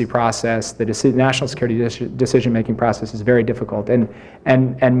interagency process, the national security decision-making process, is very difficult.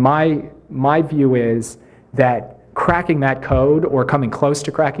 And my view is that cracking that code, or coming close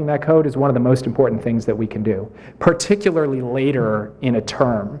to cracking that code, is one of the most important things that we can do, particularly later in a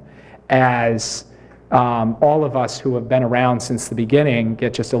term, as all of us who have been around since the beginning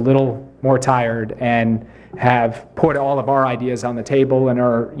get just a little more tired and have put all of our ideas on the table and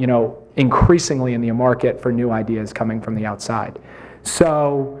are, increasingly in the market for new ideas coming from the outside.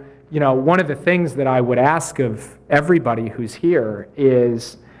 So, one of the things that I would ask of everybody who's here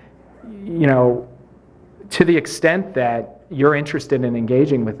is, to the extent that you're interested in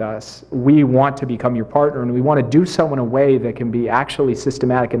engaging with us, we want to become your partner, and we want to do so in a way that can be actually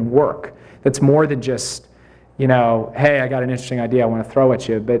systematic and work. That's more than just, hey, I got an interesting idea I want to throw at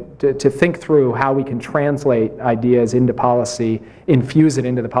you, but to think through how we can translate ideas into policy, infuse it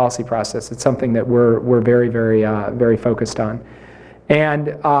into the policy process. It's something that we're very, very, very focused on. And,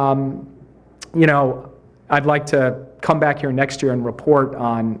 I'd like to come back here next year and report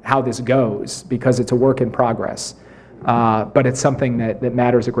on how this goes, because it's a work in progress. But it's something that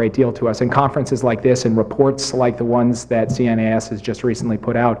matters a great deal to us. And conferences like this and reports like the ones that CNAS has just recently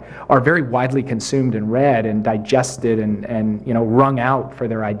put out are very widely consumed and read and digested and wrung out for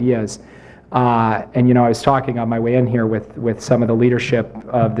their ideas. I was talking on my way in here with some of the leadership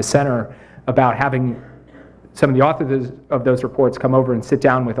of the center about having some of the authors of those reports come over and sit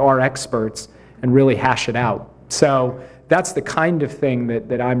down with our experts and really hash it out. So that's the kind of thing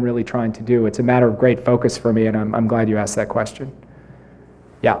that I'm really trying to do. It's a matter of great focus for me, and I'm glad you asked that question.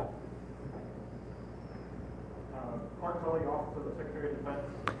 Yeah. Mark Tully, Office of the Secretary of Defense.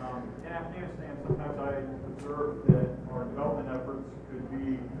 In Afghanistan, sometimes I observe that our development efforts could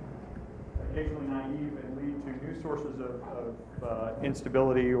be occasionally naive and lead to new sources of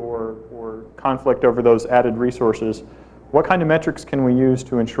instability or conflict over those added resources. What kind of metrics can we use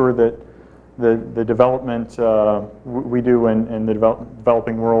to ensure that the development we do in the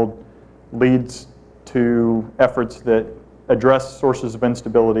developing world leads to efforts that address sources of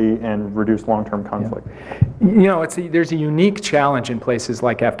instability and reduce long-term conflict? Yeah. There's a unique challenge in places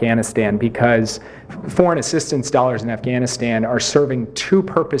like Afghanistan, because foreign assistance dollars in Afghanistan are serving two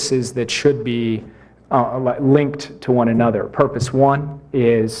purposes that should be linked to one another. Purpose one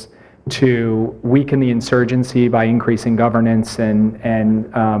is to weaken the insurgency by increasing governance and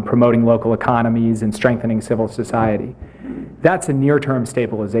promoting local economies and strengthening civil society. That's a near-term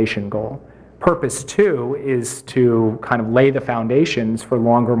stabilization goal. Purpose two is to kind of lay the foundations for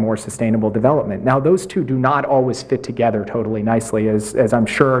longer, more sustainable development. Now, those two do not always fit together totally nicely, as I'm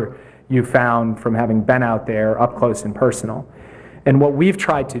sure you found from having been out there up close and personal. And what we've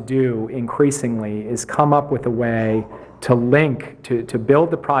tried to do increasingly is come up with a way to link, to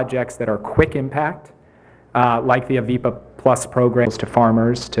build the projects that are quick impact, like the Avipa Plus programs to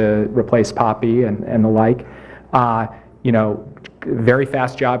farmers to replace poppy and the like. Very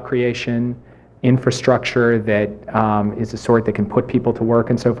fast job creation, infrastructure that is the sort that can put people to work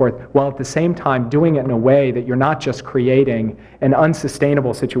and so forth, while at the same time doing it in a way that you're not just creating an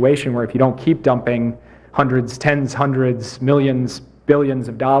unsustainable situation where if you don't keep dumping hundreds, tens, hundreds, millions, billions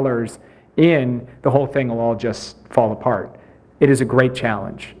of dollars in, the whole thing will all just fall apart. It is a great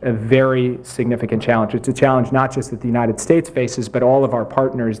challenge, a very significant challenge. It's a challenge not just that the United States faces, but all of our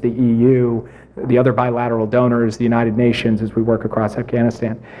partners, the EU, the other bilateral donors, the United Nations, as we work across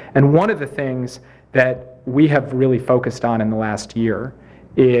Afghanistan. And one of the things that we have really focused on in the last year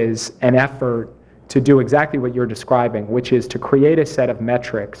is an effort to do exactly what you're describing, which is to create a set of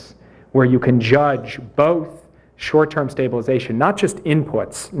metrics where you can judge both short-term stabilization, not just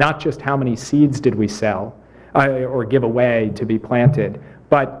inputs, not just how many seeds did we sell or give away to be planted,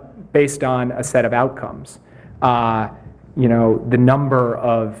 but based on a set of outcomes. The number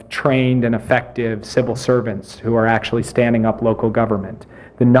of trained and effective civil servants who are actually standing up local government,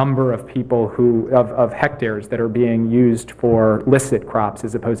 the number of people of hectares that are being used for licit crops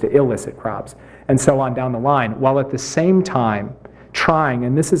as opposed to illicit crops, and so on down the line, while at the same time trying,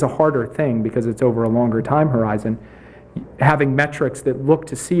 and this is a harder thing because it's over a longer time horizon, having metrics that look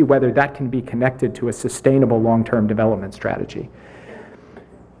to see whether that can be connected to a sustainable long-term development strategy.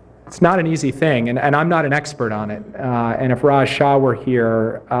 It's not an easy thing, and I'm not an expert on it. And if Raj Shah were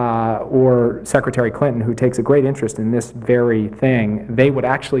here, or Secretary Clinton, who takes a great interest in this very thing, they would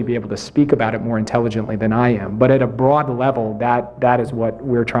actually be able to speak about it more intelligently than I am. But at a broad level, that is what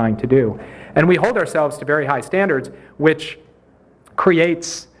we're trying to do. And we hold ourselves to very high standards, which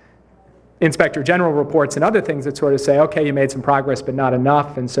creates Inspector General reports and other things that sort of say, okay, you made some progress, but not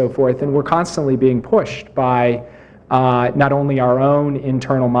enough, and so forth. And we're constantly being pushed by not only our own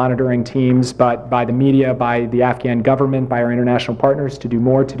internal monitoring teams, but by the media, by the Afghan government, by our international partners to do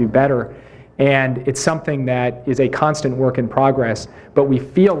more, to do better. And it's something that is a constant work in progress, but we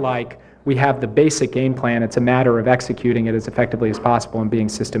feel like we have the basic game plan. It's a matter of executing it as effectively as possible and being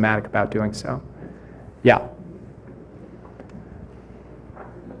systematic about doing so. Yeah.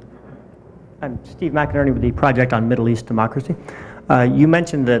 I'm Steve McInerney with the Project on Middle East Democracy. You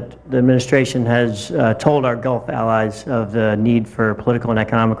mentioned that the administration has told our Gulf allies of the need for political and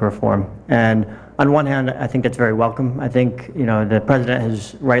economic reform. And on one hand, I think that's very welcome. I think the president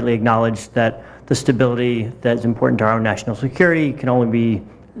has rightly acknowledged that the stability that is important to our own national security can only be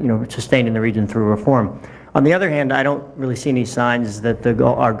sustained in the region through reform. On the other hand, I don't really see any signs that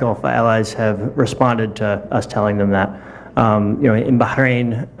our Gulf allies have responded to us telling them that. In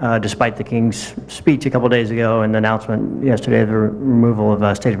Bahrain, despite the King's speech a couple days ago and the announcement yesterday of the removal of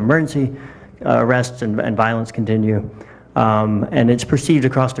a state of emergency, arrests and violence continue. And it's perceived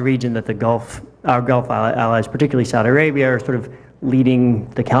across the region that our Gulf allies, particularly Saudi Arabia, are sort of leading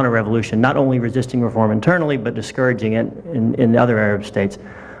the counter-revolution, not only resisting reform internally, but discouraging it in the other Arab states.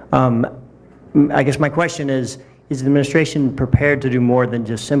 I guess my question is the administration prepared to do more than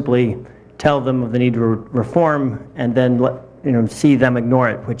just simply tell them of the need to reform and then see them ignore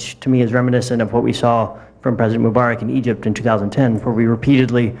it, which to me is reminiscent of what we saw from President Mubarak in Egypt in 2010, where we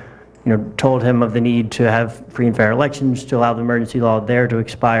repeatedly told him of the need to have free and fair elections, to allow the emergency law there to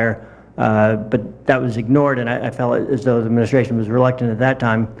expire, but that was ignored, and I felt as though the administration was reluctant at that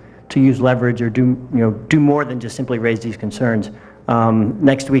time to use leverage or do more than just simply raise these concerns.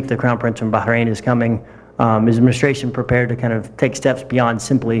 Next week, the Crown Prince from Bahrain is coming. Is the administration prepared to kind of take steps beyond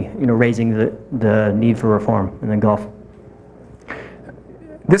simply, raising the need for reform in the Gulf?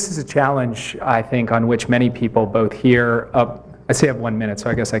 This is a challenge, I think, on which many people, both here, I say I have 1 minute,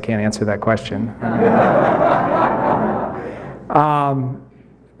 so I guess I can't answer that question.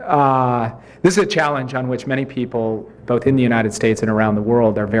 This is a challenge on which many people, both in the United States and around the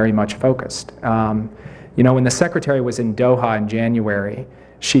world, are very much focused. When the Secretary was in Doha in January,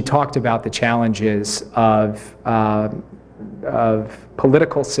 she talked about the challenges of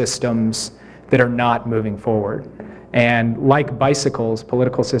political systems that are not moving forward. And like bicycles,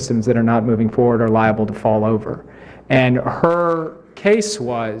 political systems that are not moving forward are liable to fall over. And her case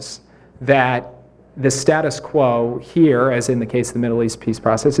was that the status quo here, as in the case of the Middle East peace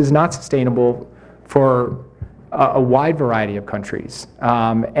process, is not sustainable for a wide variety of countries.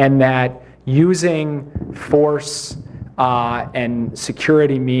 And that using force and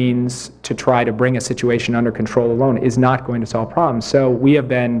security means to try to bring a situation under control alone is not going to solve problems. So we have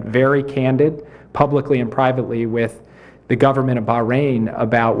been very candid, publicly and privately, with the government of Bahrain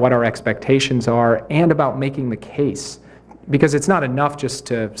about what our expectations are and about making the case. Because it's not enough just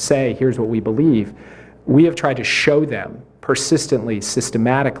to say, here's what we believe. We have tried to show them persistently,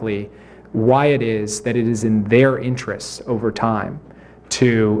 systematically, why it is that it is in their interests over time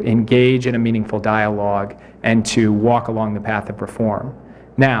to engage in a meaningful dialogue and to walk along the path of reform.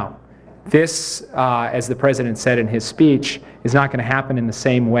 Now, this, as the President said in his speech, is not going to happen in the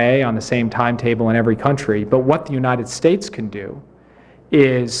same way, on the same timetable in every country. But what the United States can do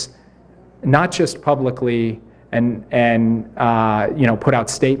is not just publicly and put out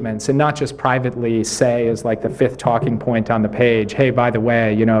statements, and not just privately say as like the fifth talking point on the page, hey, by the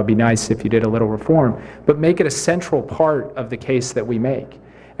way, it'd be nice if you did a little reform, but make it a central part of the case that we make.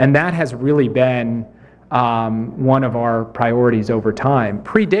 And that has really been one of our priorities over time,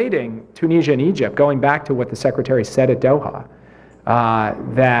 predating Tunisia and Egypt, going back to what the Secretary said at Doha,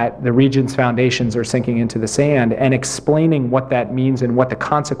 that the region's foundations are sinking into the sand, and explaining what that means and what the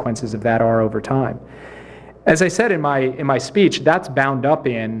consequences of that are over time. As I said in my speech, that's bound up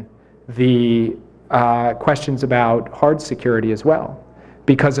in the questions about hard security as well,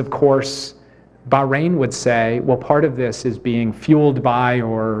 because of course Bahrain would say, well, part of this is being fueled by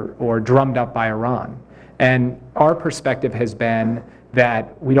or drummed up by Iran. And our perspective has been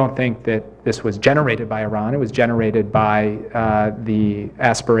that we don't think that this was generated by Iran. It was generated by the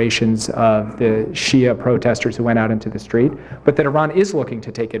aspirations of the Shia protesters who went out into the street, but that Iran is looking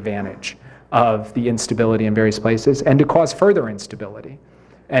to take advantage of the instability in various places and to cause further instability.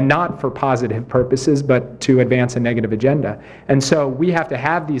 and not for positive purposes, but to advance a negative agenda. And so we have to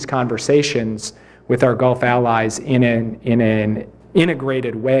have these conversations with our Gulf allies in an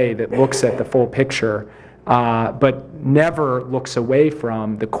integrated way that looks at the full picture, but never looks away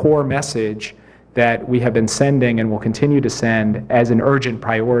from the core message that we have been sending and will continue to send as an urgent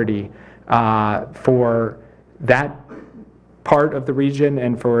priority for that part of the region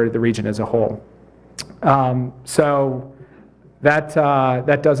and for the region as a whole. So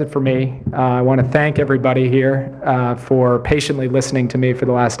that does it for me. I want to thank everybody here for patiently listening to me for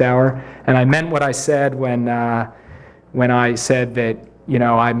the last hour. And I meant what I said when I said that, you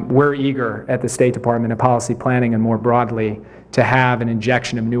know, we're eager at the State Department of Policy Planning and more broadly to have an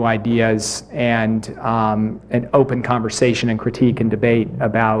injection of new ideas and an open conversation and critique and debate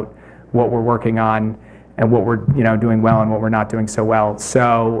about what we're working on and what we're doing well and what we're not doing so well.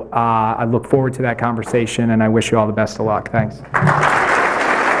 So I look forward to that conversation, and I wish you all the best of luck. Thanks.